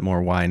understanding a little bit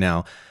more why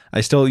now.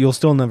 You'll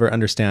still never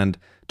understand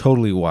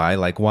totally why.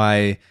 Like,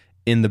 why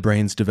in the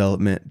brain's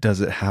development does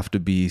it have to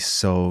be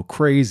so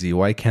crazy?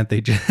 Why can't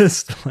they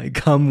just like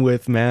come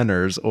with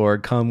manners or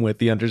come with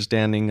the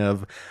understanding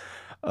of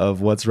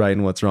what's right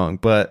and what's wrong?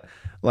 But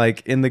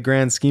like in the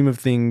grand scheme of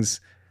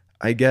things,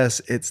 I guess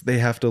they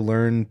have to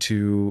learn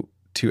to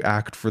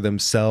act for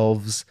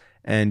themselves.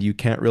 And you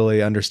can't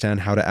really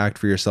understand how to act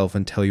for yourself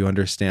until you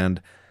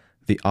understand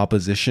the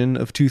opposition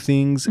of two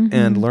things. Mm-hmm.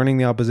 And learning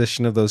the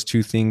opposition of those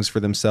two things for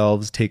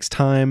themselves takes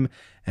time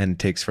and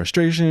takes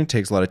frustration. It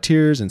takes a lot of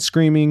tears and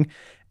screaming.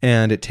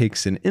 And it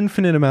takes an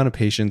infinite amount of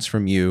patience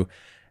from you,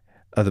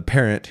 the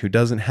parent who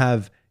doesn't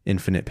have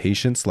infinite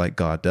patience like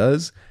God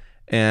does.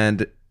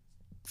 And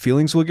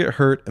feelings will get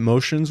hurt,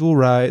 emotions will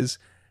rise,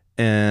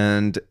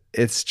 and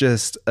it's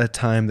just a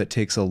time that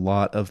takes a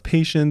lot of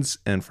patience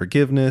and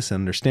forgiveness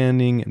and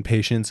understanding and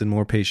patience and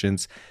more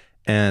patience.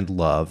 and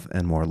love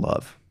and more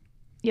love.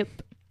 Yep.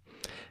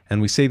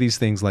 And we say these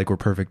things like we're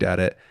perfect at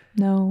it.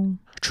 No.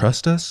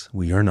 Trust us,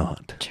 we are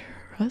not.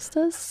 Trust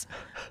us.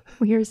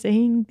 We are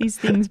saying these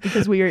things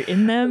because we are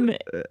in them.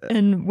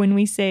 And when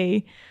we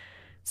say,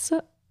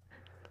 so,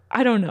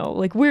 I don't know,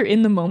 like we're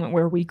in the moment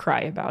where we cry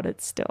about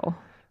it still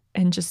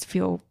and just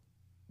feel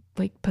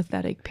like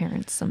pathetic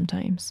parents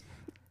sometimes.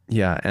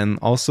 Yeah. And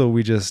also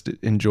we just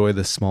enjoy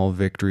the small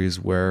victories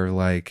where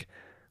like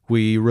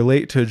we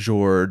relate to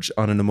George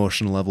on an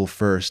emotional level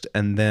first,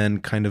 and then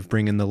kind of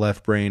bring in the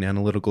left brain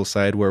analytical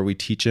side where we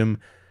teach him,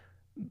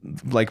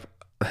 like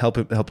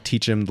help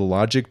teach him the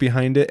logic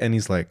behind it. And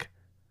he's like,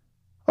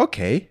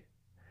 okay.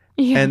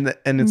 Yeah.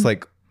 And it's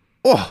like,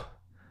 oh,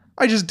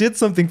 I just did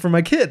something for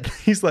my kid.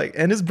 He's like,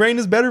 and his brain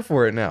is better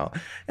for it now.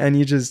 And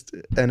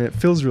it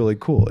feels really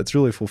cool. It's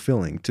really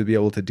fulfilling to be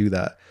able to do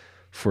that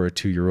for a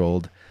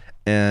 2-year-old.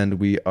 And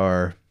we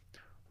are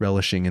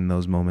relishing in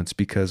those moments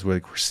because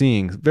we're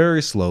seeing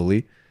very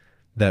slowly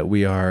that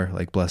we are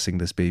like blessing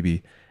this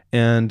baby.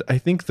 And I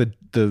think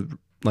the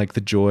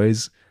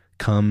joys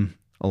come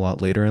a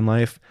lot later in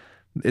life.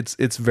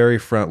 It's very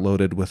front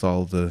loaded with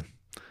all the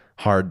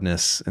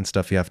hardness and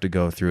stuff you have to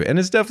go through. And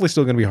it's definitely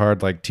still going to be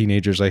hard. Like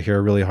teenagers I hear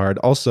are really hard,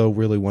 also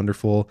really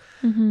wonderful.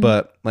 Mm-hmm.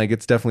 But like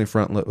it's definitely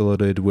front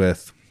loaded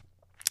with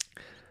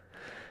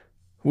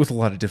a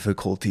lot of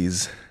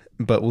difficulties,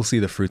 but we'll see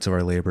the fruits of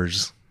our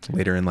labors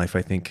later in life.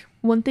 I think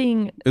one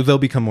thing, they'll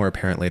become more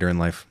apparent later in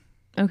life.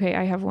 Okay,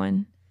 I have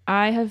one.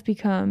 I have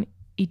become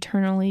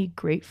eternally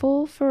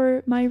grateful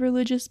for my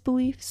religious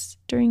beliefs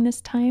during this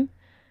time.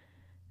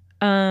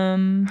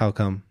 How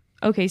come?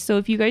 Okay, so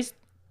if you guys,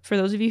 for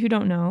those of you who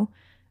don't know,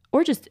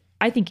 or just,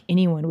 I think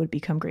anyone would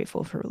become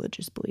grateful for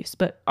religious beliefs,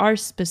 but our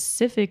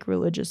specific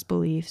religious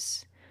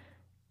beliefs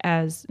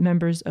as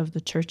members of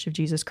the Church of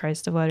Jesus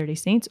Christ of Latter-day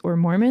Saints or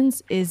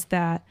Mormons is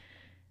that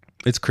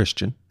it's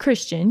Christian,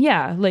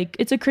 yeah, like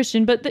it's a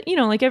Christian, but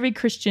like every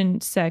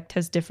Christian sect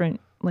has different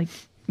like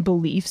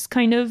beliefs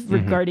kind of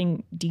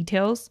regarding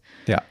details.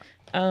 Yeah.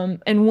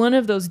 And one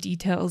of those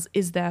details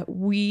is that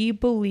we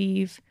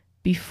believe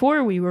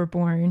before we were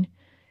born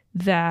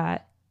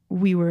that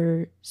we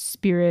were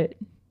spirit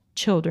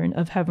children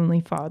of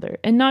Heavenly Father,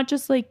 and not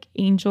just like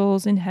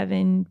angels in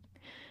heaven.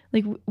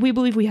 Like we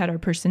believe we had our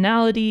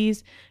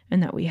personalities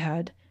and that we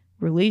had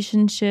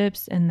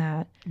relationships and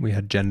that we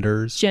had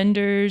genders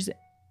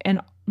and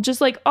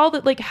just like all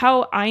that, like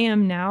how I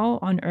am now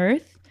on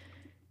earth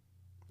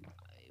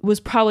was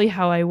probably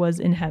how I was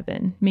in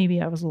heaven.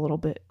 Maybe I was a little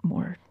bit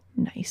more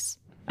nice.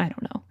 I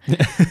don't know.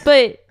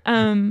 But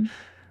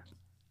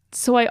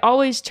so I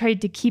always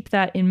tried to keep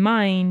that in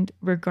mind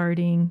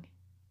regarding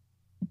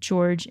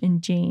George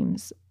and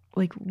James.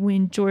 Like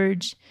when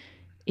George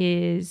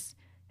is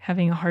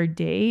having a hard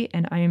day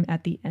and I am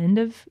at the end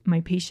of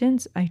my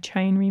patience, I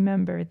try and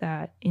remember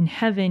that in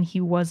heaven he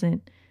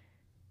wasn't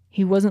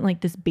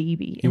like this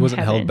baby. He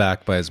wasn't held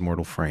back by his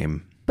mortal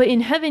frame. But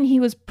in heaven he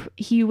was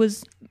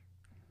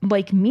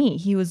like me.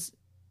 He was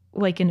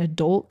like an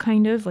adult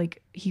kind of,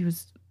 like he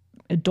was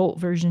adult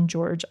version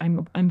George,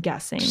 I'm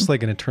guessing. Just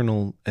like an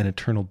eternal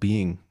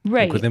being,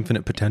 right, like with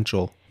infinite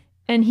potential.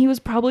 And he was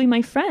probably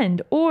my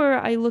friend, or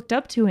I looked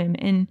up to him,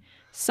 and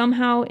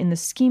somehow in the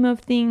scheme of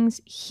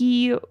things,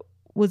 he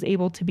was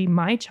able to be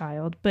my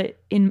child. But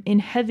in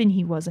heaven,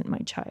 he wasn't my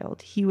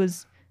child. He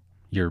was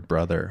your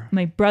brother,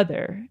 my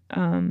brother.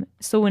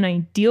 So when I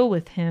deal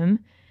with him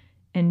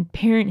and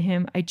parent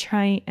him, I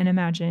try and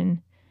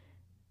imagine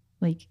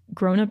like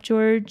grown-up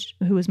George,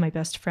 who was my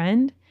best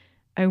friend.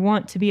 I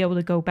want to be able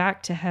to go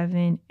back to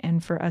heaven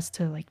and for us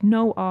to like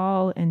know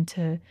all and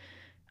to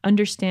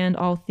understand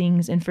all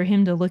things, and for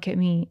him to look at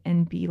me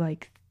and be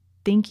like,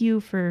 thank you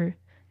for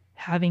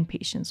having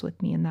patience with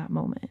me in that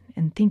moment.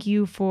 And thank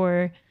you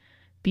for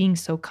being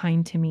so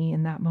kind to me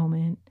in that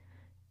moment,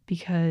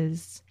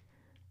 because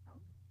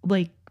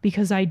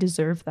I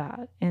deserve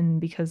that. And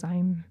because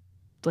I'm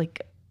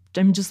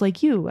just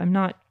like you. I'm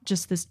not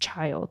just this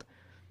child.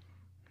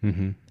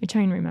 Mm-hmm. I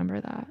try and remember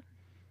that.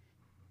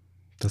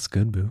 That's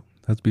good, Boo.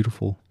 That's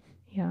beautiful.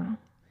 Yeah.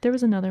 There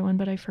was another one,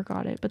 but I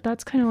forgot it. But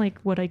that's kind of like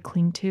what I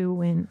cling to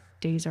when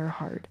days are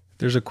hard.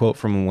 There's a quote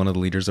from one of the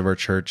leaders of our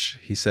church.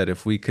 He said,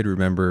 if we could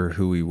remember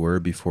who we were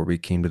before we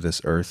came to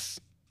this earth,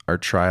 our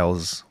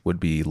trials would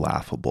be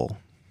laughable.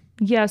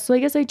 Yeah, so I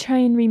guess I try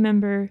and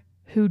remember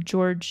who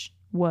George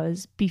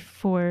was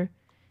before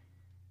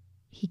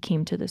he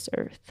came to this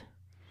earth.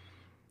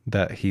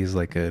 That he's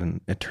like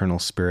an eternal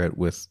spirit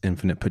with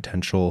infinite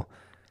potential.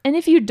 And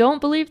if you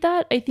don't believe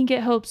that, I think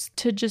it helps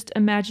to just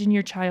imagine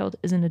your child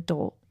as an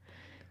adult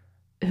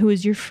who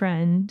is your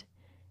friend,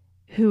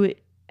 who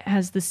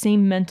has the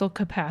same mental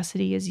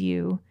capacity as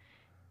you,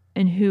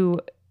 and who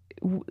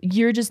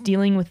you're just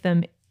dealing with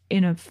them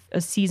in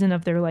a season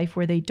of their life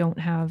where they don't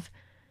have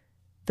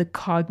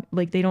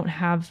they don't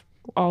have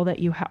all that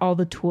you all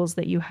the tools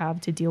that you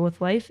have to deal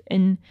with life,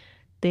 and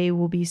they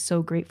will be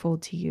so grateful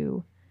to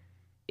you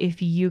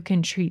if you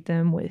can treat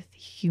them with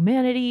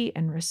humanity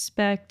and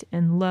respect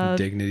and love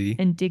Dignity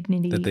and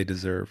dignity that they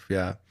deserve.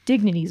 Yeah.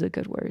 Dignity is a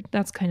good word.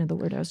 That's kind of the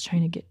word I was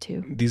trying to get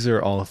to. These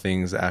are all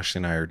things Ashley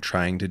and I are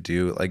trying to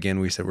do. Again,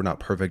 we said we're not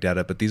perfect at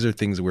it, but these are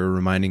things we're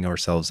reminding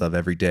ourselves of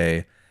every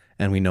day.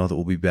 And we know that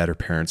we'll be better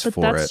parents but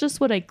for it. That's just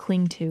what I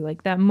cling to.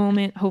 Like that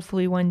moment,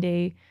 hopefully one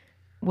day,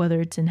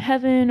 whether it's in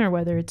heaven or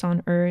whether it's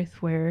on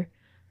earth, where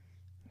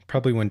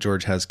probably when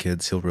George has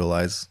kids, he'll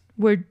realize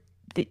where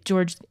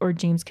George or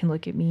James can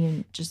look at me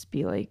and just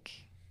be like,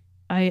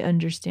 I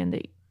understand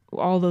that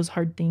all those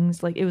hard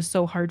things, like it was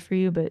so hard for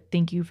you, but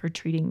thank you for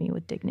treating me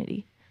with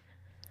dignity.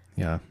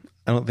 Yeah.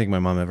 I don't think my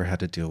mom ever had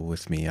to deal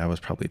with me. I was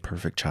probably a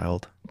perfect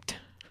child.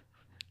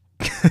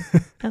 I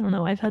don't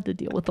know. I've had to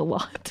deal with a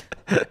lot.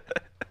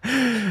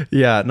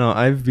 Yeah, no,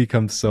 I've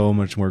become so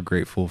much more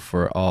grateful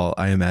for all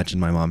I imagine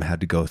my mom had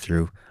to go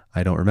through.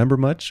 I don't remember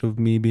much of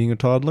me being a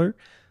toddler,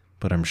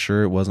 but I'm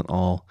sure it wasn't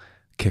all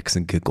kicks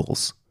and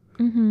giggles.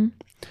 Mm-hmm.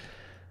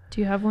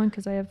 Do you have one?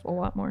 Because I have a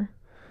lot more.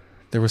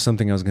 There was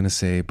something I was going to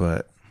say,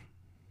 but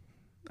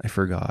I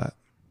forgot.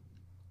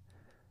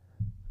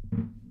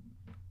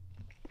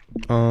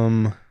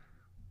 Let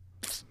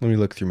me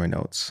look through my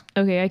notes.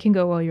 Okay, I can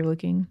go while you're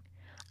looking.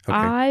 Okay.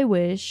 I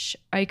wish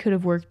I could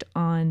have worked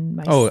on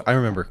my... Oh, I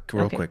remember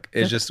real Okay. quick.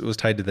 It was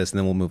tied to this and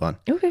then we'll move on.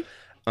 Okay.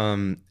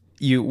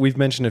 We've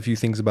mentioned a few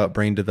things about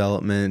brain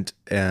development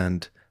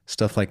and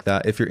stuff like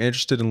that. If you're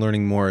interested in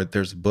learning more,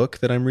 there's a book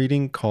that I'm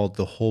reading called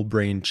The Whole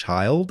Brain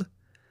Child.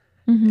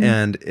 Mm-hmm.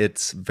 And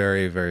it's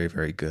very, very,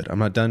 very good. I'm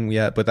not done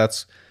yet, but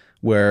that's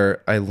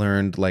where I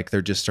learned like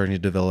they're just starting to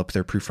develop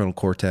their prefrontal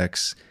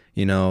cortex,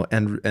 you know,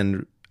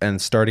 and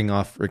starting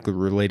off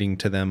relating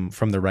to them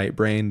from the right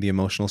brain, the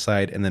emotional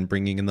side, and then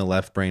bringing in the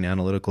left brain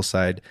analytical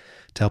side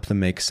to help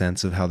them make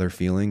sense of how they're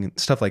feeling and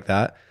stuff like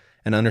that.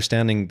 And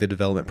understanding the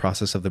development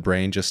process of the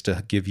brain just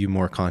to give you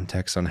more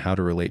context on how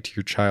to relate to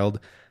your child.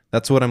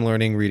 That's what I'm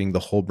learning reading The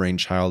Whole Brain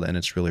Child, and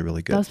it's really,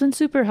 really good. That's been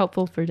super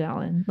helpful for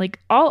Dallin. Like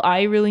all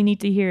I really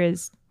need to hear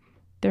is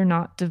they're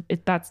not,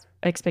 if that's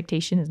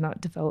expectation is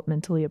not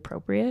developmentally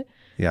appropriate.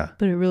 Yeah.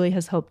 But it really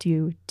has helped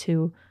you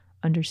to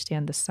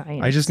understand the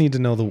science. I just need to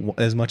know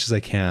as much as I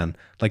can,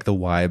 like the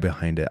why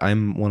behind it.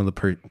 I'm one of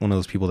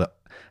those people that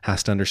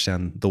has to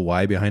understand the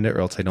why behind it,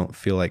 or else I don't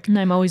feel like. And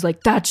I'm always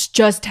like, that's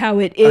just how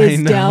it is,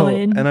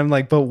 Dallin. And I'm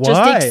like, but why?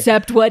 Just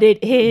accept what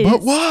it is.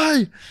 But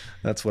why?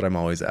 That's what I'm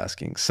always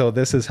asking. So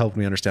this has helped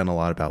me understand a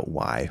lot about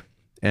why.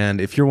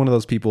 And if you're one of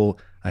those people,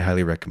 I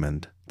highly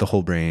recommend The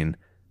Whole Brain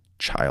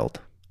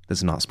Child. This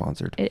is not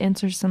sponsored. It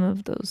answers some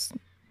of those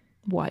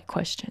why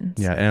questions.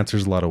 Yeah, it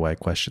answers a lot of why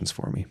questions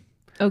for me.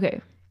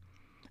 Okay.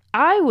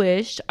 I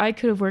wish I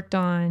could have worked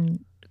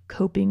on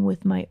coping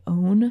with my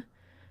own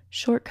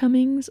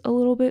shortcomings a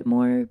little bit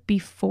more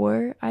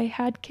before I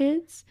had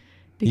kids.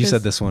 You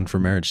said this one for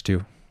marriage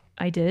too.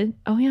 I did?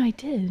 Oh yeah, I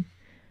did.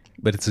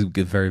 But it's a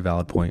good, very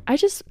valid point. I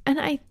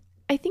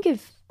think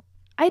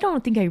I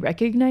don't think I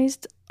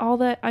recognized all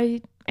that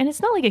and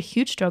it's not like a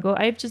huge struggle.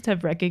 I just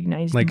have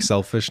recognized like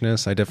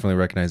selfishness. I definitely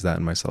recognize that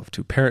in myself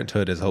too.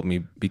 Parenthood has helped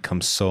me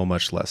become so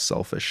much less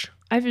selfish.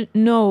 I'm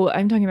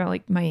talking about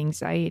like my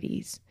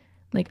anxieties.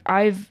 Like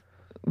I've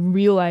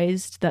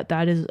realized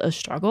that is a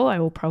struggle I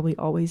will probably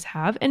always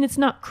have, and it's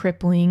not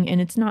crippling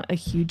and it's not a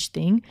huge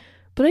thing,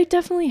 but I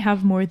definitely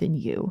have more than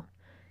you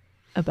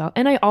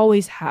and I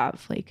always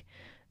have. Like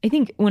I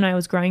think when I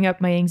was growing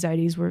up, my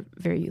anxieties were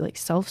very like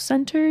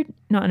self-centered,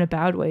 not in a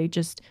bad way,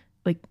 just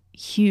like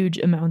huge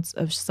amounts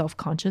of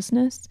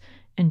self-consciousness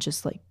and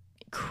just like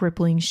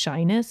crippling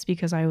shyness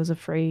because I was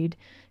afraid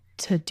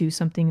to do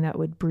something that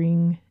would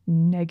bring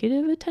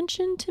negative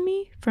attention to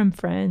me from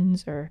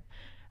friends, or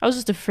I was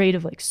just afraid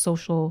of like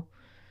social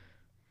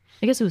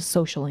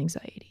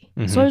anxiety.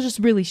 Mm-hmm. So I was just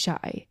really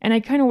shy, and I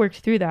kind of worked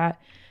through that.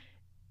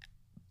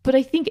 But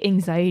I think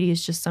anxiety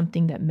is just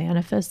something that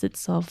manifests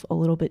itself a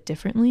little bit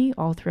differently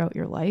all throughout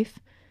your life,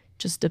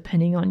 just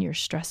depending on your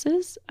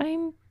stresses.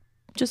 I'm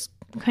just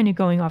kind of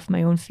going off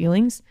my own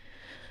feelings.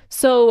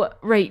 So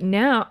right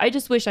now, I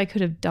just wish I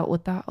could have dealt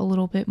with that a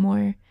little bit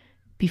more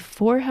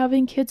before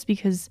having kids,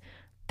 because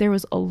there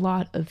was a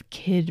lot of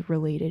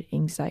kid-related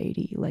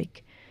anxiety,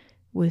 like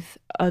with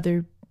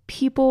other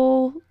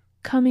people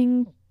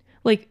coming,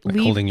 like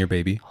holding your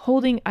baby.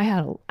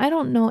 I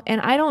don't know.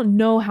 And I don't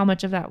know how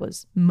much of that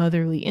was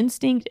motherly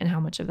instinct and how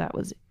much of that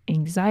was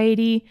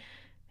anxiety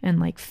and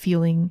like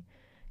feeling,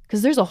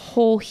 because there's a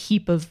whole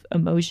heap of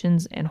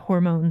emotions and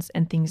hormones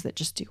and things that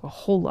just do a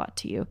whole lot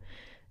to you.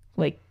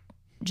 Like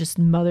just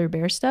mother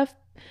bear stuff.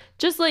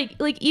 Just like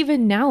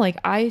even now, like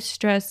I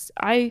stress,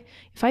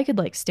 if I could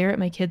like stare at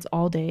my kids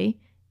all day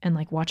and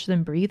like watch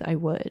them breathe, I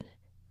would.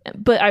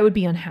 But I would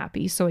be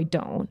unhappy, so I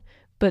don't.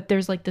 But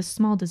there's like this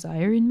small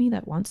desire in me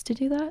that wants to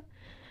do that.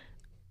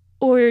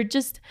 Or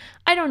just,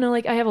 I don't know,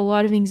 like I have a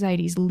lot of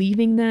anxieties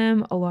leaving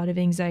them, a lot of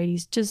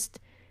anxieties just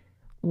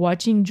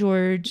watching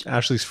George.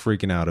 Ashley's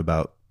freaking out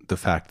about the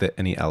fact that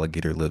any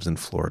alligator lives in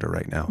Florida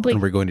right now. Like,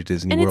 and we're going to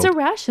Disney and World. It's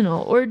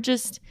irrational. Or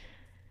just,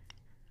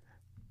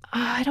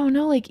 I don't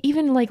know, like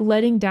even like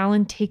letting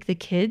Dallin take the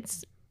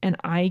kids and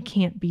I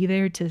can't be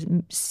there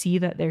to see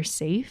that they're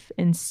safe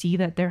and see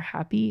that they're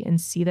happy and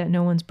see that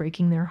no one's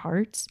breaking their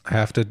hearts. I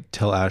have to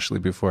tell Ashley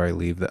before I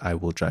leave that I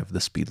will drive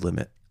the speed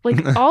limit.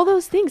 Like all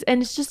those things.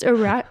 And it's just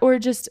or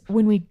just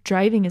when we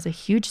driving is a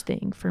huge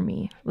thing for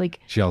me. Like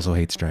she also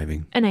hates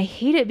driving. And I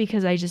hate it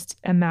because I just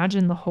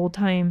imagine the whole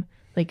time,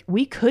 like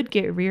we could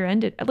get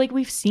rear-ended. Like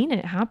we've seen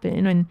it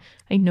happen. And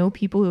I know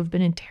people who have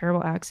been in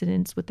terrible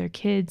accidents with their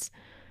kids,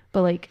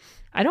 but like,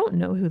 I don't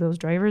know who those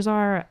drivers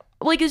are.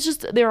 Like, it's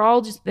just, they're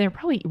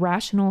probably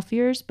rational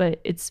fears, but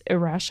it's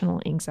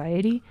irrational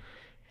anxiety.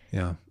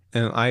 Yeah.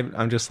 And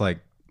I'm just like,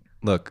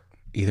 look,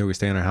 either we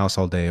stay in our house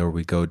all day or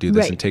we go do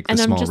this and take the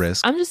small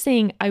risk. I'm just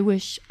saying, I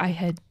wish I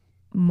had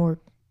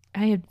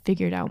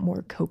figured out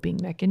more coping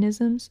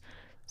mechanisms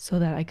so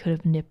that I could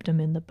have nipped them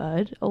in the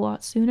bud a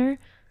lot sooner.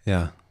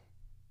 Yeah.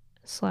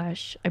 / I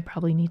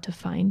probably need to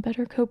find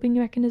better coping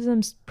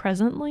mechanisms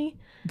presently.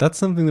 That's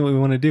something that we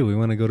want to do. We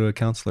want to go to a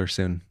counselor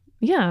soon.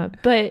 Yeah,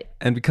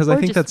 and because I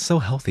think that's so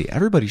healthy.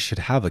 Everybody should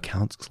have a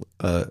counselor.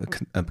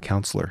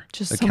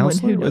 Just a someone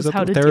counselor? who knows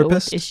how to deal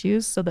with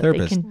issues so that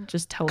they can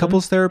just tell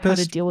couples them therapist.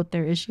 how to deal with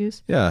their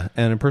issues. Yeah,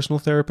 and a personal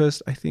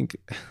therapist. I think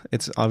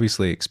it's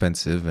obviously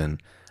expensive,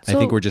 and I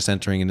think we're just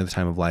entering into the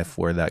time of life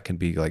where that can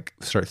be like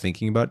start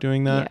thinking about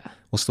doing that. Yeah.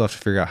 We'll still have to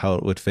figure out how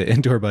it would fit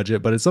into our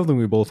budget, but it's something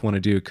we both want to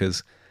do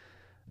because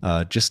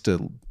just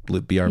to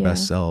be our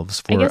best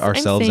selves for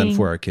ourselves and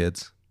for our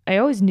kids. I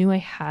always knew I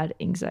had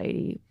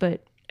anxiety,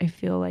 but I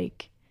feel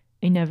like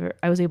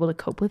I was able to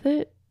cope with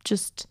it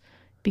just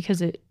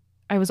because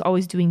I was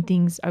always doing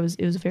things. It was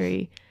a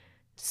very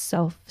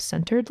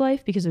self-centered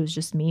life because it was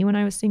just me when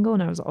I was single,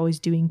 and I was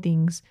always doing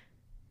things.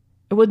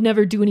 I would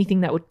never do anything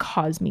that would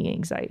cause me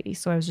anxiety.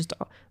 So I was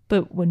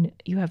but when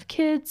you have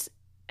kids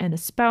and a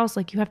spouse,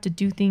 like you have to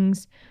do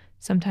things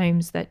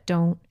sometimes that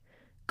don't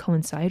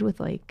coincide with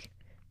like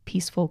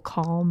peaceful,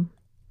 calm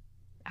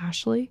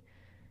Ashley.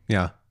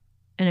 Yeah.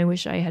 And I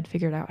wish I had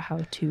figured out how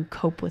to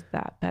cope with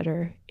that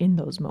better in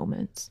those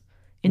moments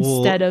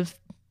instead of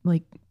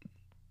like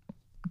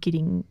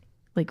getting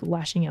like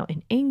lashing out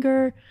in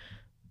anger,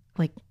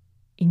 like,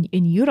 and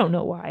you don't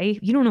know why.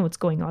 You don't know what's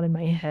going on in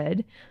my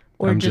head.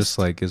 Or I'm just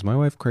like, is my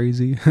wife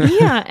crazy?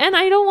 Yeah. And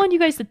I don't want you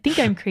guys to think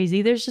I'm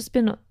crazy. There's just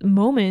been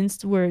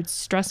moments where it's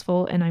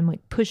stressful and I'm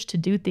like pushed to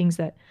do things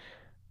that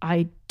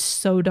I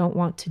so don't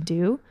want to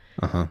do.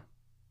 Uh-huh.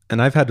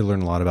 And I've had to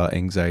learn a lot about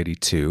anxiety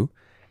too.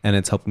 And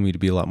it's helping me to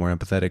be a lot more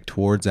empathetic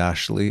towards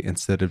Ashley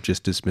instead of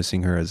just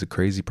dismissing her as a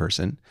crazy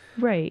person.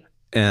 Right.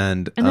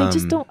 And I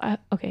just don't,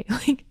 okay.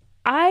 Like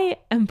I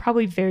am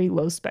probably very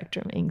low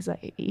spectrum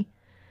anxiety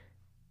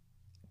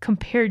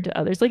compared to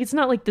others. Like it's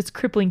not like this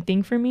crippling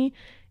thing for me.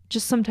 It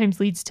just sometimes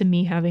leads to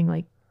me having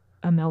like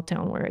a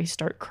meltdown where I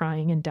start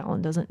crying and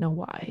Dallin doesn't know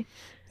why.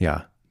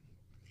 Yeah.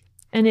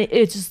 And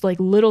it's just like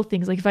little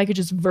things. Like if I could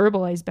just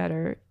verbalize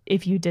better,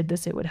 if you did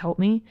this, it would help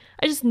me.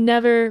 I just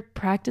never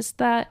practiced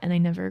that. And I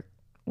never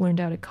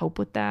learned how to cope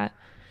with that.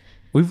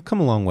 We've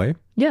come a long way.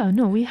 Yeah,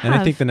 no, we have. And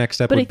I think the next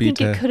step would be to...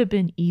 But I think it could have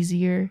been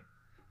easier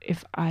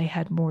if I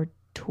had more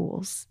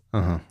tools.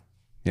 Uh-huh.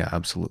 Yeah,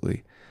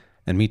 absolutely.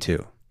 And me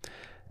too.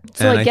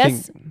 So and I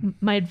guess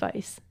my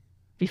advice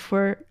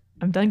before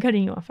I'm done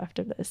cutting you off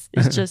after this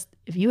is just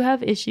if you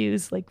have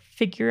issues, like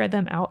figure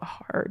them out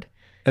hard.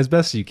 As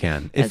best you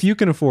can. If you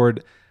can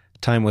afford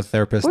time with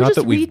therapists, not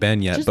that we've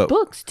been yet, but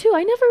books too.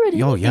 I never read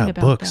anything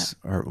about books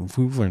that.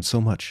 We've learned so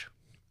much.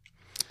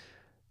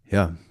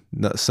 Yeah.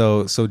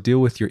 So deal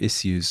with your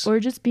issues. Or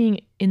just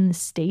being in the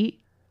state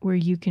where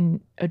you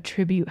can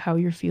attribute how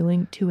you're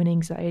feeling to an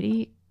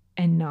anxiety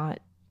and not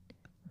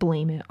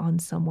blame it on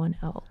someone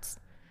else.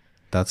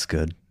 That's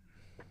good.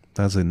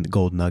 That's a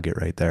gold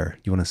nugget right there.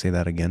 You want to say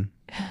that again?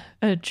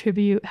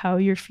 Attribute how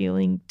you're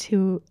feeling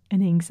to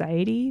an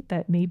anxiety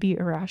that may be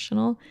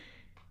irrational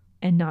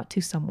and not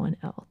to someone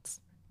else.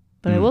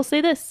 But I will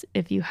say this,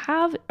 if you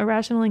have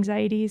irrational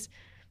anxieties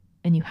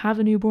and you have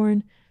a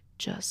newborn,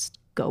 just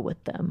go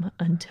with them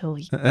until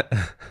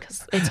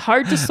because it's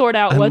hard to sort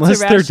out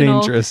what's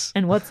irrational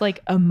and what's like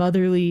a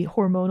motherly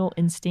hormonal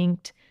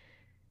instinct.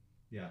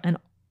 Yeah.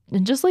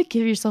 And just like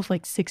give yourself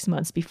like 6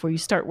 months before you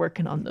start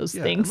working on those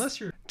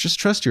things. Just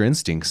trust your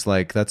instincts.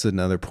 Like that's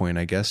another point,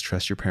 I guess.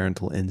 Trust your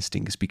parental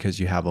instincts because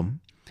you have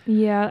them.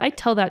 Yeah, I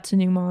tell that to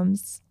new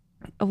moms.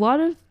 A lot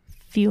of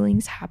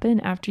feelings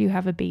happen after you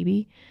have a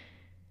baby,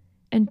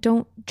 and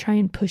don't try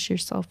and push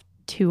yourself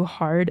too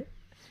hard.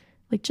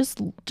 Like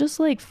just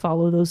like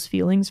follow those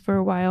feelings for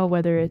a while,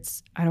 whether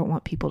it's I don't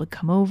want people to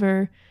come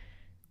over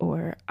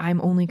or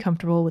I'm only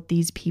comfortable with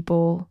these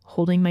people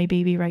holding my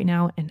baby right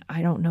now and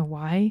I don't know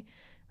why.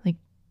 Like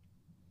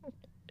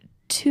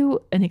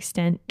to an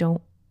extent,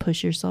 don't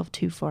push yourself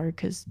too far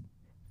because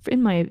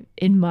in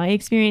my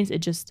experience, it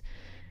just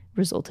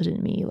resulted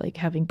in me like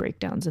having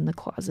breakdowns in the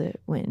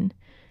closet when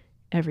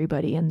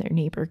everybody and their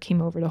neighbor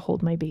came over to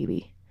hold my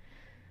baby.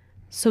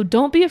 So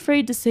don't be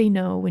afraid to say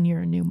no when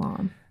you're a new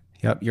mom.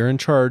 Yep, you're in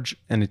charge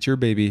and it's your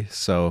baby,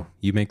 so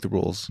you make the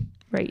rules.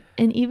 Right.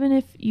 And even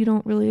if you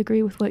don't really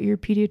agree with what your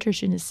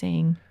pediatrician is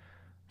saying,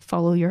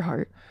 follow your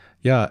heart.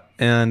 Yeah.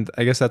 And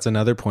I guess that's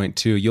another point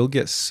too. You'll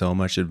get so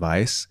much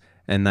advice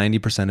and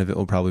 90% of it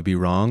will probably be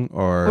wrong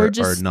or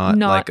just not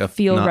not like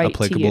feel not right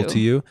applicable to to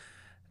you.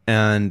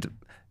 And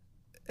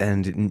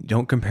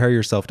don't compare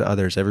yourself to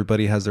others.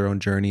 Everybody has their own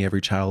journey.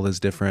 Every child is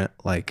different.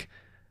 Like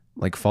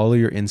follow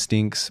your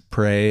instincts,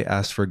 pray,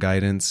 ask for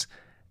guidance,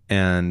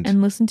 and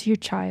listen to your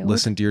child.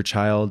 Listen to your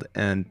child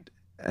and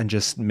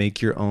just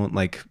make your own,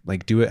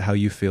 like do it how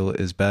you feel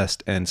is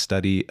best, and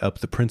study up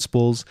the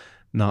principles,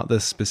 not the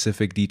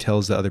specific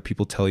details that other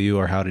people tell you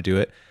or how to do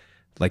it.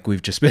 Like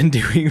we've just been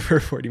doing for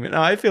 40 minutes.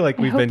 I feel like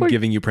we've been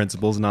giving you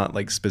principles, not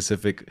like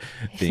specific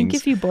things. I think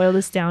if you boil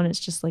this down, it's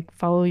just like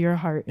follow your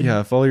heart.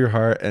 Yeah, follow your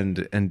heart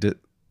and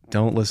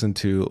don't listen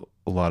to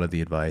a lot of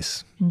the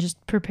advice. And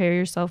just prepare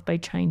yourself by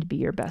trying to be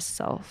your best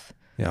self.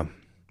 Yeah,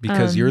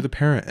 because you're the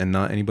parent and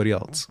not anybody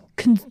else.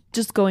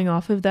 Just going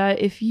off of that,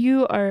 if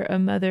you are a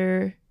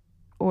mother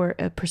or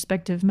a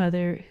prospective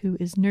mother who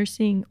is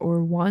nursing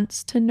or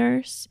wants to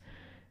nurse,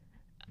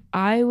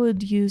 I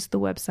would use the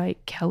website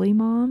Kelly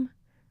Mom.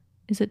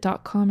 Is it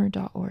 .com or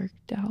 .org,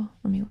 Dal?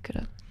 Let me look it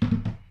up.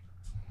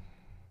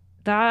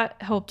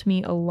 That helped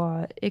me a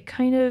lot. It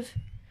kind of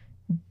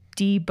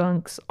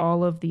debunks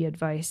all of the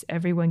advice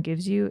everyone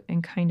gives you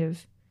and kind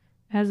of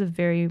has a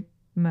very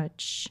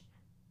much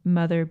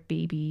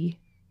mother-baby,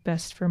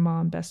 best for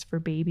mom, best for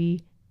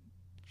baby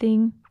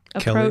thing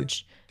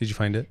approach. Kelly, did you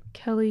find it?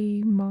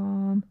 Kelly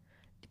Mom.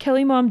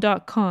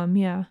 KellyMom.com,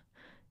 yeah.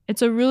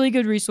 It's a really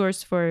good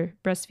resource for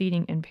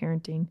breastfeeding and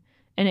parenting.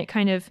 And it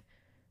kind of,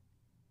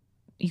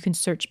 you can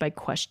search by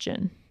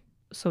question.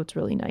 So it's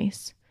really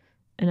nice.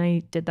 And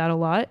I did that a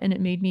lot, and it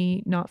made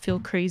me not feel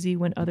crazy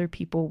when other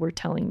people were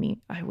telling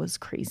me I was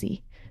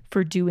crazy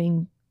for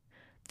doing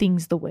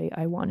things the way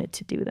I wanted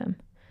to do them.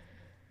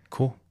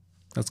 Cool.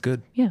 That's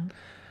good. Yeah.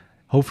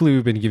 Hopefully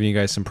we've been giving you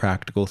guys some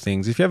practical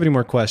things. If you have any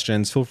more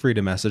questions, feel free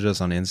to message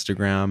us on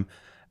Instagram.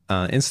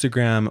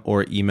 Instagram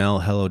or email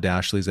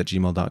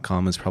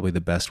hello-leys@gmail.com is probably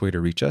the best way to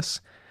reach us.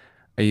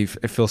 I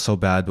feel so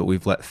bad, but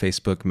we've let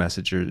Facebook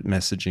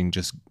messaging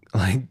just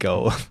like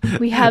go.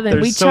 We haven't.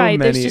 We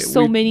tried. There's just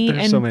so many.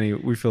 There's so many.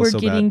 We feel so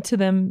bad. We're getting to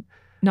them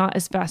not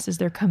as fast as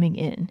they're coming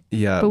in.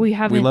 Yeah. But we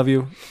haven't. We love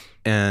you.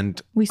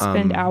 And we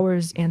spend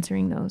hours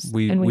answering those.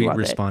 We love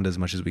respond as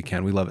much as we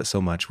can. We love it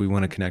so much. We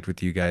want to connect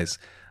with you guys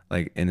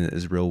like in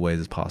as real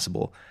ways as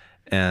possible.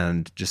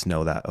 And just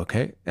know that,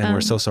 okay? And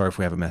we're so sorry if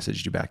we haven't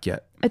messaged you back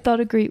yet. I thought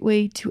a great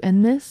way to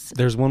end this.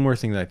 There's one more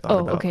thing that I thought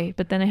about. Oh, okay.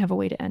 But then I have a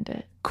way to end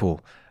it.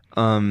 Cool.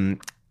 I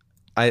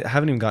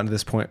haven't even gotten to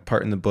this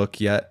part in the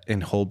book yet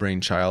in Whole Brain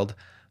Child,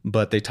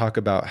 but they talk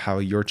about how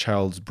your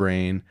child's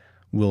brain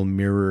will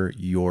mirror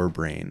your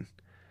brain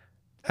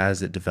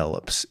as it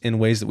develops in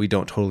ways that we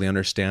don't totally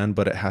understand,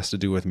 but it has to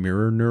do with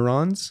mirror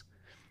neurons.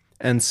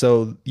 And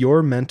so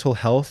your mental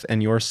health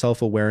and your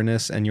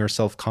self-awareness and your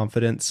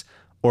self-confidence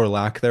or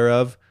lack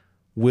thereof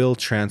will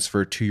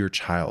transfer to your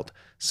child.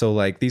 So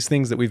like these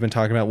things that we've been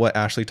talking about, what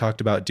Ashley talked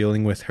about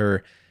dealing with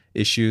her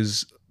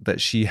issues that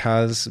she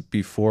has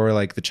before,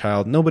 like the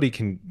child,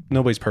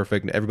 nobody's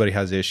perfect. Everybody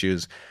has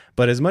issues,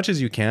 but as much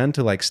as you can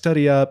to like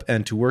study up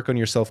and to work on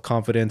your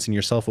self-confidence and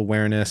your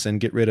self-awareness and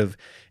get rid of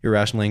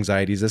irrational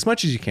anxieties as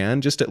much as you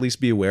can, just at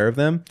least be aware of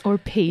them, or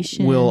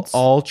patience, will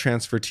all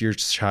transfer to your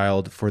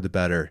child for the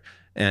better.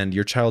 And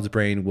your child's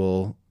brain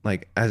will,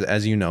 like,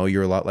 as you know,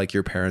 you're a lot like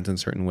your parents in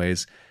certain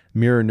ways.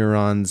 Mirror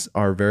neurons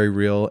are very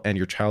real, and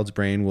your child's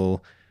brain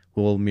will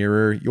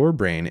mirror your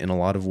brain in a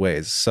lot of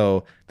ways.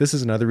 So this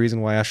is another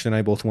reason why Ashley and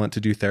I both want to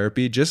do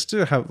therapy, just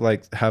to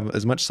have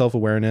as much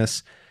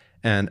self-awareness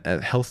and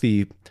a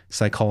healthy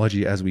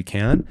psychology as we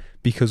can,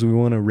 because we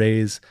want to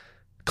raise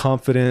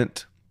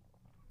confident,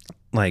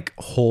 like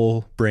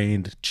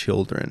whole-brained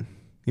children.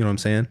 You know what I'm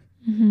saying?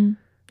 Mm-hmm.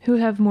 Who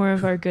have more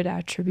of our good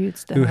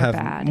attributes than our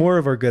bad. More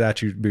of our good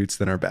attributes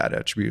than our bad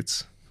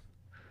attributes.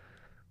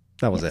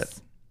 That was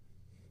it.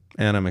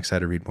 And I'm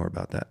excited to read more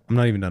about that. I'm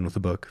not even done with the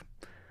book,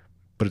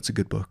 but it's a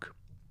good book.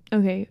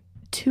 Okay.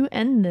 To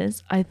end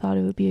this, I thought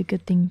it would be a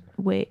good thing.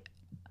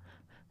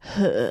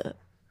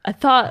 I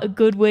thought a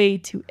good way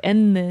to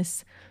end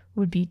this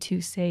would be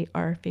to say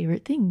our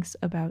favorite things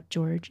about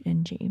George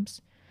and James.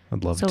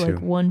 I'd love to. So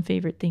like one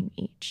favorite thing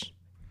each.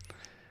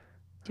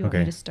 Do you want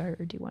me to start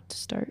or do you want to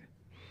start?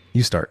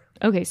 You start.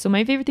 Okay, so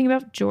my favorite thing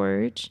about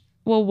George,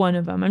 well, one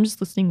of them. I'm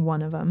just listing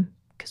one of them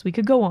because we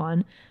could go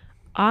on.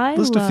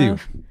 List a few.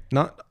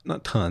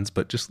 Not tons,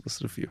 but just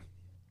list a few.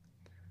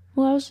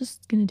 Well, I was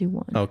just going to do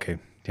one. Okay.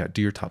 Yeah,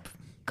 do your top.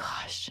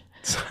 Gosh.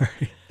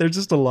 Sorry. There's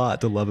just a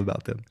lot to love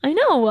about them. I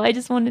know. I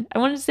wanted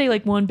to say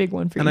like one big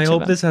one for each of them. And I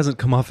hope this hasn't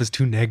come off as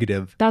too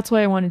negative. That's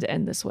why I wanted to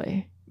end this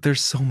way.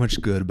 There's so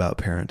much good about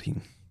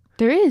parenting.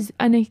 There is.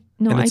 And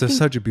it's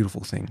such a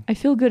beautiful thing. I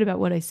feel good about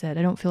what I said.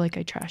 I don't feel like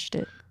I trashed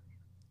it.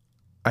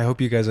 I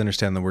hope you guys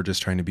understand that we're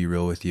just trying to be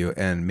real with you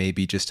and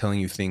maybe just telling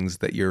you things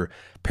that your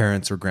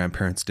parents or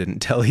grandparents didn't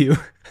tell you.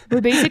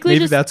 We're basically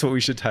maybe that's what we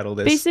should title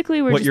this.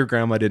 Basically, what your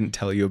grandma didn't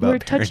tell you about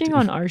parenting. We're touching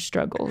on our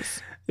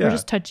struggles. Yeah. We're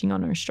just touching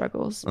on our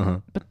struggles. Uh-huh.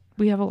 But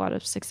we have a lot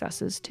of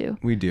successes too.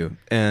 We do.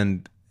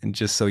 And And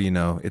just so you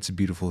know, it's a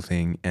beautiful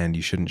thing and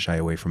you shouldn't shy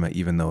away from it,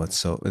 even though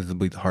it'll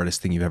be the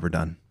hardest thing you've ever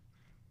done.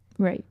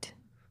 Right.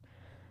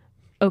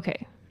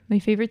 Okay. My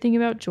favorite thing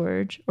about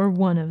George, or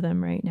one of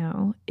them right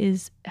now,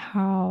 is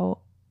how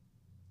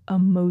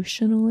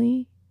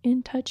emotionally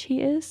in touch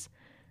he is.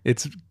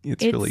 It's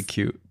really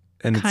cute.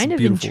 And kind it's of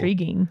beautiful.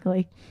 Intriguing.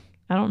 Like,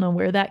 I don't know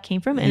where that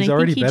came from. And He's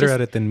already better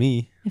at it than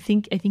me. I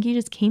think he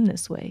just came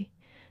this way.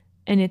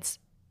 And it's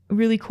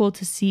really cool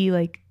to see,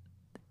 like,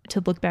 to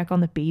look back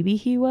on the baby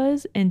he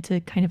was and to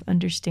kind of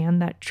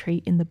understand that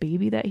trait in the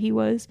baby that he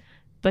was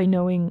by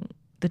knowing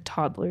the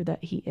toddler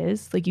that he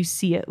is. Like, you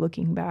see it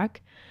looking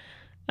back.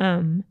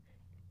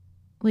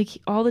 Like,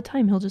 all the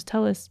time he'll just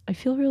tell us, I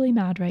feel really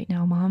mad right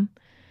now, Mom.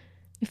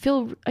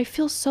 I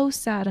feel so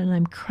sad and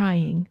I'm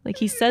crying. Like,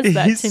 he says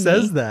that to me. He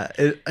says that.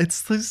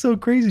 It's so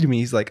crazy to me.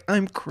 He's like,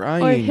 I'm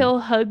crying. Or he'll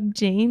hug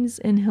James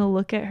and he'll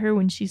look at her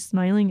when she's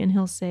smiling and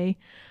he'll say,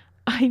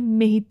 I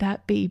made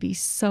that baby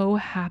so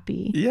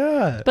happy.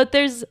 Yeah. But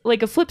there's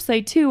like a flip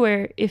side too,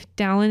 where if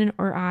Dallin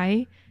or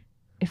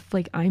if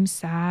like I'm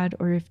sad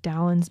or if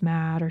Dallin's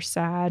mad or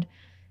sad,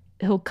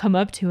 he'll come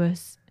up to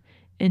us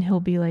and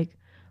he'll be like,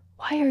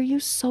 why are you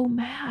so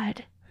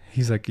mad?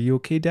 He's like, are you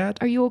okay, Dad?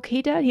 Are you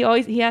okay, Dad?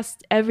 He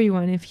asks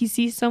everyone if he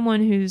sees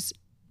someone who's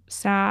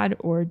sad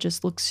or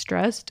just looks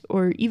stressed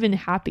or even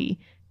happy,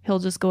 he'll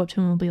just go up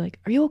to him and be like,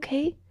 are you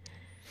okay?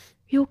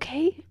 You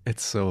okay?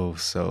 It's so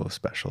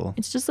special.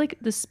 It's just like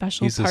the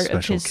special part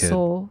of his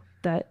soul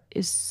that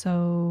is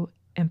so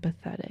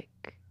empathetic,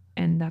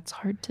 and that's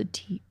hard to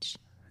teach.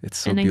 It's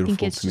so beautiful. And I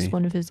think it's just me.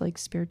 one of his like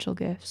spiritual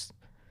gifts.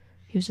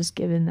 He was just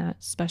given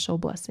that special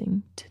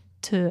blessing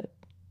to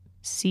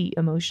see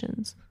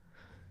emotions.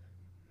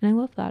 And I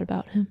love that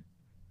about him.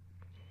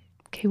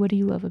 Okay, what do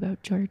you love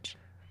about George?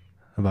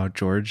 About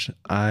George,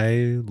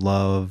 I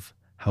love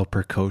how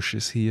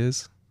precocious he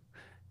is.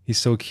 He's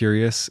so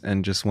curious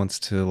and just wants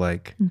to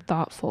like... And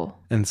thoughtful.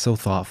 And so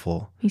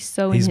thoughtful. He's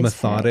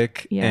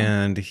methodic yeah.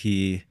 And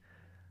he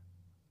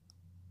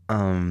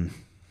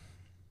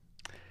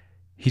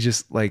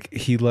just like,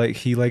 he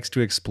likes to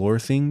explore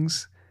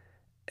things.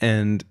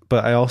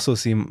 But I also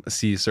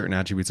see certain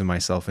attributes of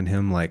myself in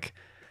him, like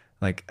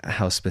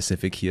how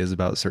specific he is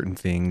about certain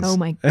things. Oh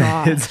my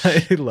gosh.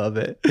 I love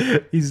it.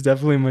 He's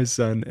definitely my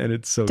son, and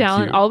it's so cute.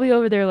 I'll be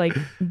over there like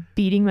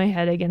beating my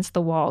head against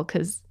the wall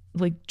because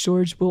like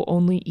George will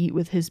only eat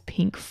with his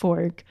pink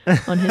fork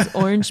on his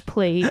orange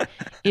plate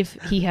if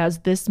he has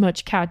this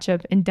much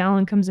ketchup, and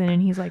Dallin comes in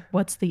and he's like,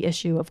 what's the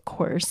issue? Of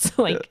course.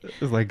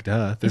 Like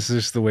duh, this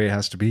is just the way it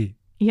has to be.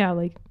 Yeah,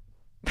 like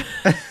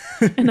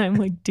and I'm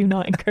like, do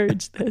not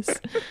encourage this.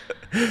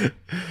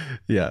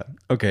 Yeah.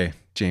 Okay,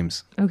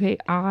 James. Okay,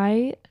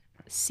 I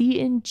see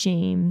in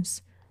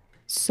James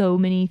so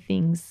many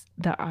things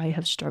that I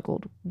have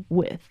struggled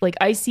with. Like,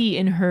 I see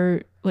in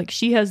her, like,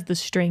 she has the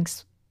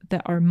strengths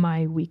that are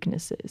my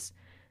weaknesses,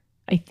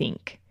 I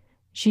think.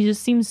 She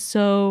just seems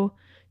so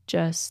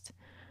just,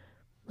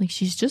 like,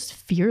 she's just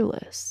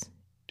fearless.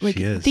 Like,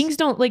 she is. Things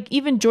don't, like,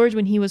 even George,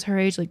 when he was her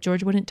age, like,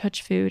 George wouldn't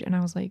touch food, and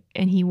I was like,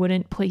 and he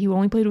only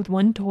played with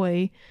one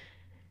toy.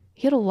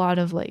 He had a lot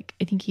of, like,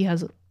 I think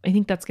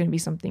that's going to be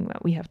something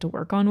that we have to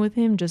work on with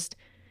him. Just,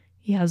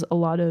 he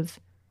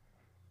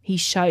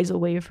shies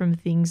away from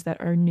things that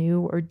are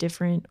new or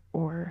different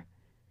or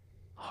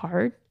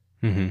hard.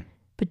 Mm-hmm.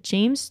 But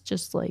James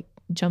just, like,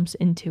 jumps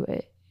into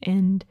it.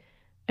 And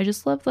I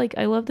just love, like,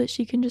 I love that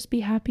she can just be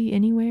happy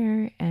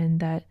anywhere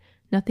and that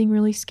nothing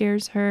really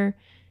scares her.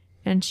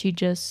 And she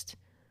just,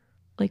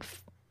 like,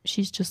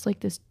 she's just,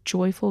 like, this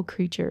joyful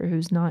creature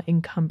who's not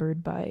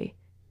encumbered by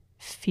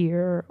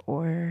fear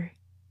or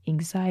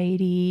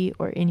anxiety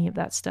or any of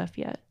that stuff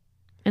yet.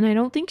 And I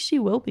don't think she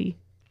will be.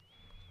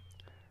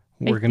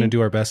 We're going to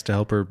do our best to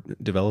help her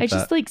develop that. I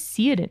just, like,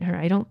 see it in her.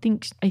 I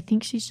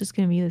think she's just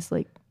going to be this,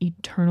 like,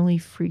 eternally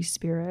free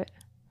spirit.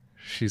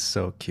 She's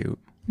so cute.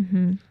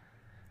 Mm-hmm.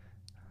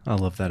 I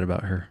love that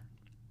about her.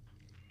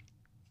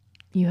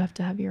 You have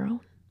to have your own.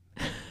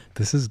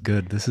 This is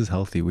good. This is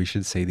healthy. We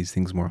should say these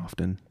things more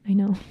often. I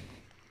know.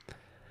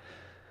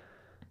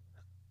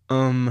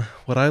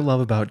 What I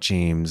love about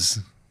James,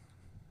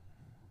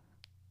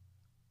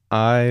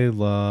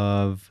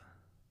 man,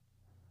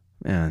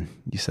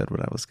 you said what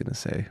I was going to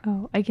say.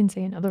 Oh, I can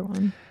say another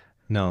one.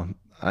 No,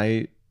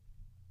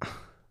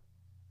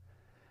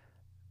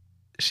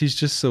 she's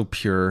just so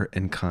pure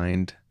and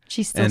kind.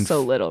 She's still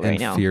so little right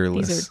now.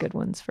 Fearless. These are good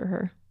ones for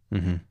her.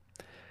 Mm-hmm.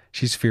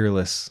 She's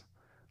fearless.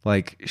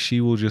 Like,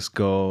 she will just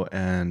go,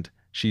 and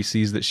she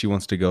sees that she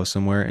wants to go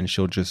somewhere and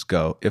she'll just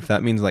go. If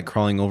that means like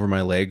crawling over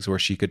my legs where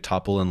she could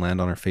topple and land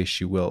on her face,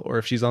 she will. Or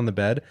if she's on the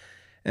bed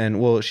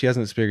and, well, she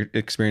hasn't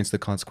experienced the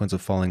consequence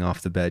of falling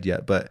off the bed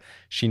yet, but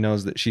she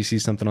knows that she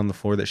sees something on the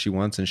floor that she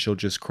wants and she'll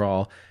just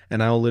crawl,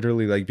 and I'll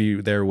literally like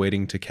be there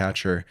waiting to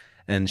catch her.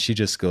 And she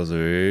just goes,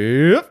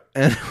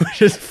 and we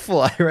just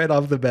fly right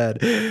off the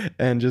bed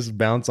and just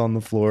bounce on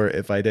the floor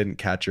if I didn't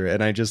catch her.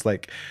 And I just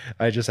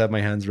have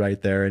my hands right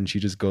there, and she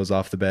just goes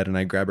off the bed, and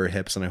I grab her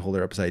hips and I hold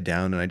her upside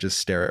down, and I just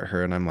stare at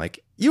her, and I'm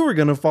like, you were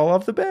going to fall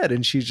off the bed.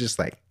 And she's just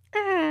like,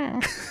 ah.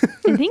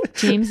 I think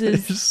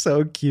James's It's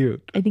so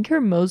cute. I think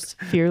her most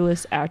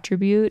fearless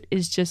attribute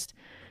is just,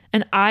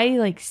 and I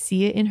like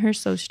see it in her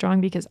so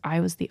strong because I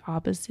was the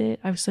opposite.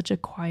 I was such a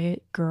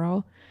quiet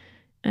girl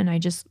and I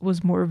just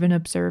was more of an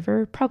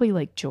observer, probably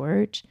like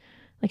George.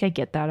 Like I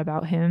get that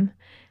about him.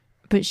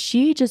 But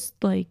she just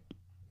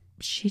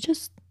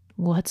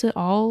lets it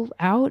all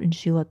out, and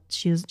she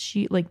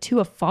like to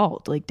a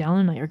fault. Like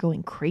Dallin and I are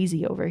going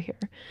crazy over here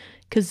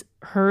because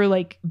her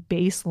like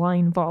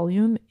baseline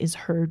volume is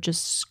her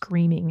just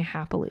screaming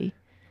happily.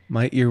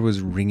 My ear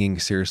was ringing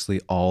seriously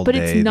all But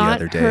day it's the not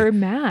other day her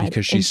mad,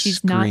 because she and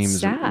she's not screams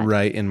sad.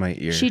 right in my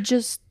ear. She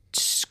just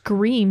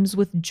screams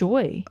with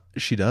joy.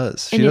 She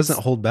does. She And doesn't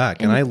it's- hold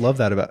back, and I love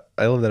that about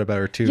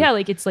her too. Yeah,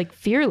 like it's like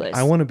fearless.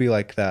 I want to be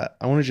like that.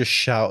 I want to just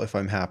shout if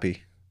I'm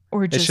happy.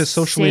 or it's just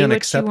socially say what you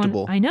unacceptable.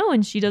 want. I know,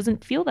 and she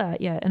doesn't feel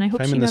that yet, and I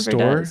hope If I'm she in the never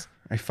store, does.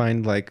 I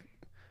find like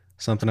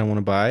something I want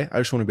to buy. I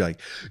just want to be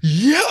like,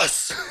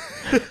 yes,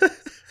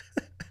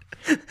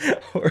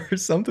 or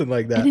something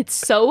like that. And it's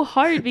so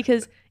hard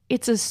because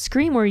it's a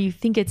scream where you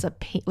think it's a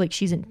pain, like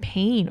she's in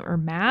pain or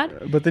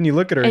mad. But then you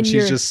look at her and she's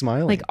you're- just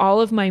smiling. Like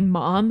all of my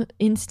mom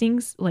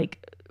instincts, like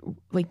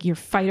your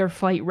fight or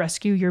flight,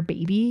 rescue your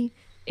baby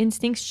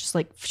instincts, just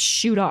like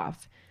shoot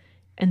off.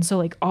 And so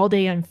like all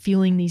day I'm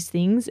feeling these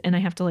things, and I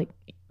have to like.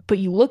 But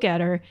you look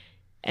at her,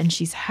 and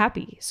she's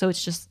happy. So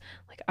it's just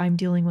like I'm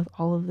dealing with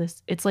all of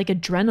this. It's like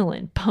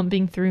adrenaline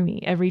pumping through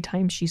me every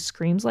time she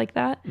screams like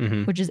that,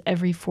 which is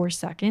every 4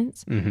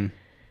 seconds.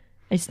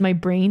 It's my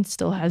brain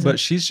still hasn't. But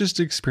she's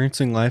just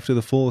experiencing life to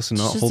the fullest and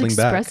not she's holding just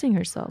back. expressing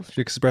herself. She's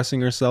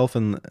expressing herself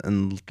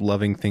and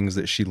loving things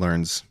that she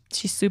learns.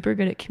 She's super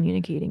good at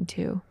communicating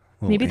too.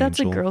 Little Maybe that's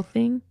a angel. girl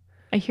thing.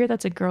 I hear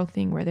that's a girl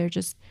thing where they're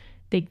just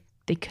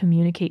they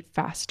communicate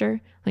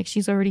faster. Like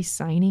she's already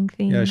signing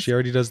things. Yeah, she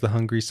already does the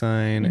hungry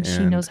sign, and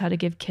she knows how to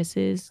give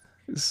kisses.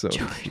 It's so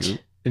George.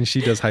 cute. And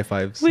she does high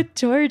fives. With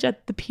George,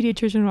 at the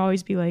pediatrician would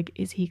always be like,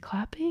 is he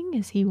clapping?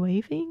 Is he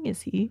waving?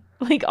 Is he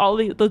like all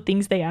the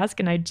things they ask?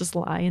 And I'd just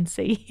lie and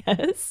say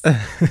yes.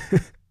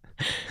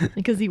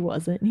 Because he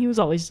wasn't. He was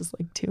always just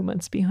like 2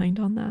 months behind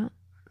on that.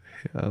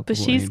 Yeah, But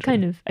she's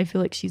kind of, I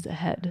feel like she's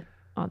ahead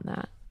on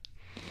that.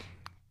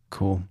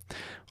 cool.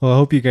 Well, I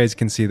hope you guys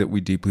can see that we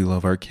deeply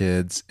love our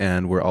kids,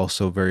 and we're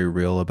also very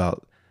real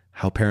about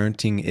how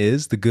parenting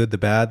is, the good, the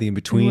bad, the in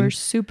between. We're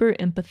super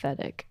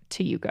empathetic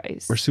to you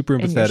guys. We're super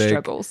and your empathetic.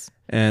 struggles.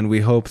 And we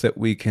hope that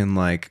we can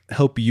like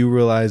help you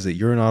realize that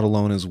you're not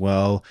alone as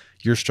well.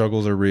 Your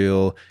struggles are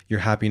real. Your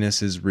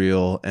happiness is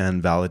real,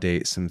 and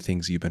validate some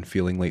things you've been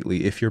feeling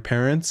lately if you're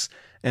parents.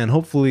 And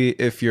hopefully,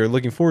 if you're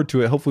looking forward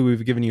to it, hopefully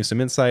we've given you some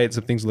insight,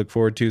 some things to look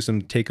forward to,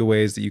 some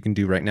takeaways that you can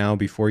do right now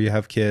before you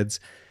have kids,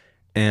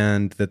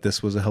 and that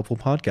this was a helpful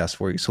podcast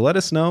for you. So let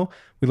us know.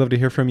 We'd love to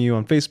hear from you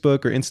on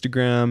Facebook or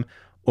Instagram,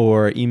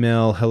 or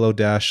email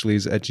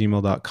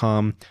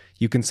hello-lees@gmail.com.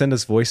 You can send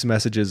us voice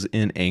messages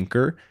in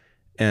Anchor,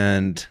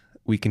 and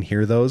we can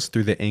hear those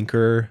through the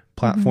Anchor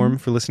platform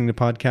for listening to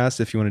podcasts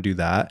if you want to do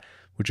that,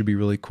 which would be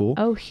really cool.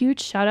 Oh,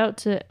 huge shout out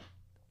to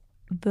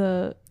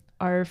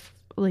our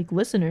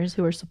listeners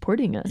who are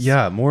supporting us.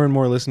 Yeah, more and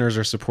more listeners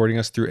are supporting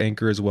us through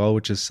Anchor as well,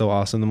 which is so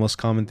awesome. The most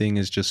common thing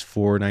is just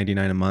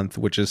 $4.99 a month,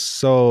 which is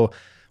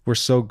we're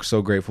so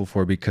grateful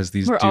for, because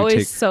these We're do always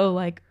take. so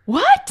like,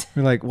 what?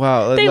 We're like,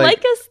 wow, They like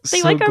us.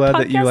 They so like our glad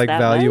that you podcast like that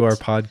value much. our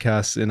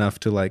podcast enough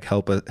to like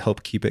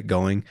help keep it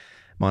going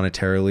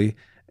monetarily,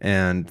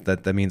 and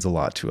that means a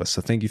lot to us.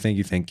 So thank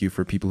you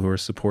for people who are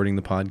supporting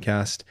the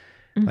podcast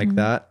like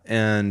that.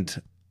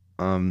 And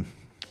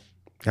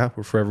yeah,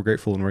 we're forever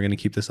grateful, and we're going to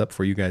keep this up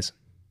for you guys.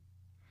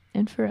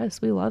 And for us,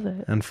 we love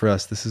it. And for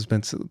us, this has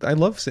been I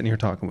love sitting here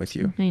talking with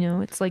you. I know,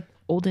 it's like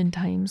olden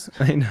times.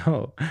 I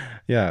know.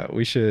 Yeah,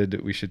 we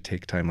should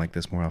take time like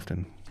this more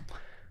often,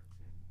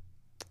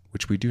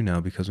 which we do now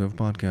because we have a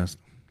podcast.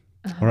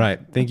 All right.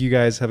 Thank you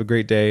guys. Have a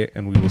great day,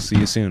 and we will see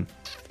you soon.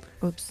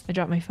 Oops, I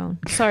dropped my phone.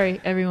 Sorry,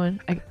 everyone.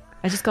 I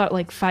just got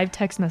like 5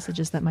 text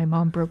messages that my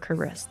mom broke her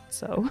wrist.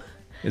 So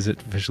Is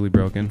it officially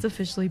broken? it's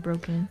officially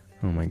broken.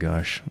 Oh my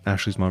gosh.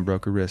 Ashley's mom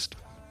broke her wrist.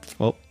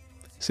 Well,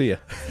 see ya.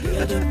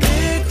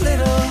 Big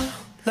little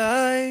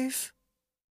life.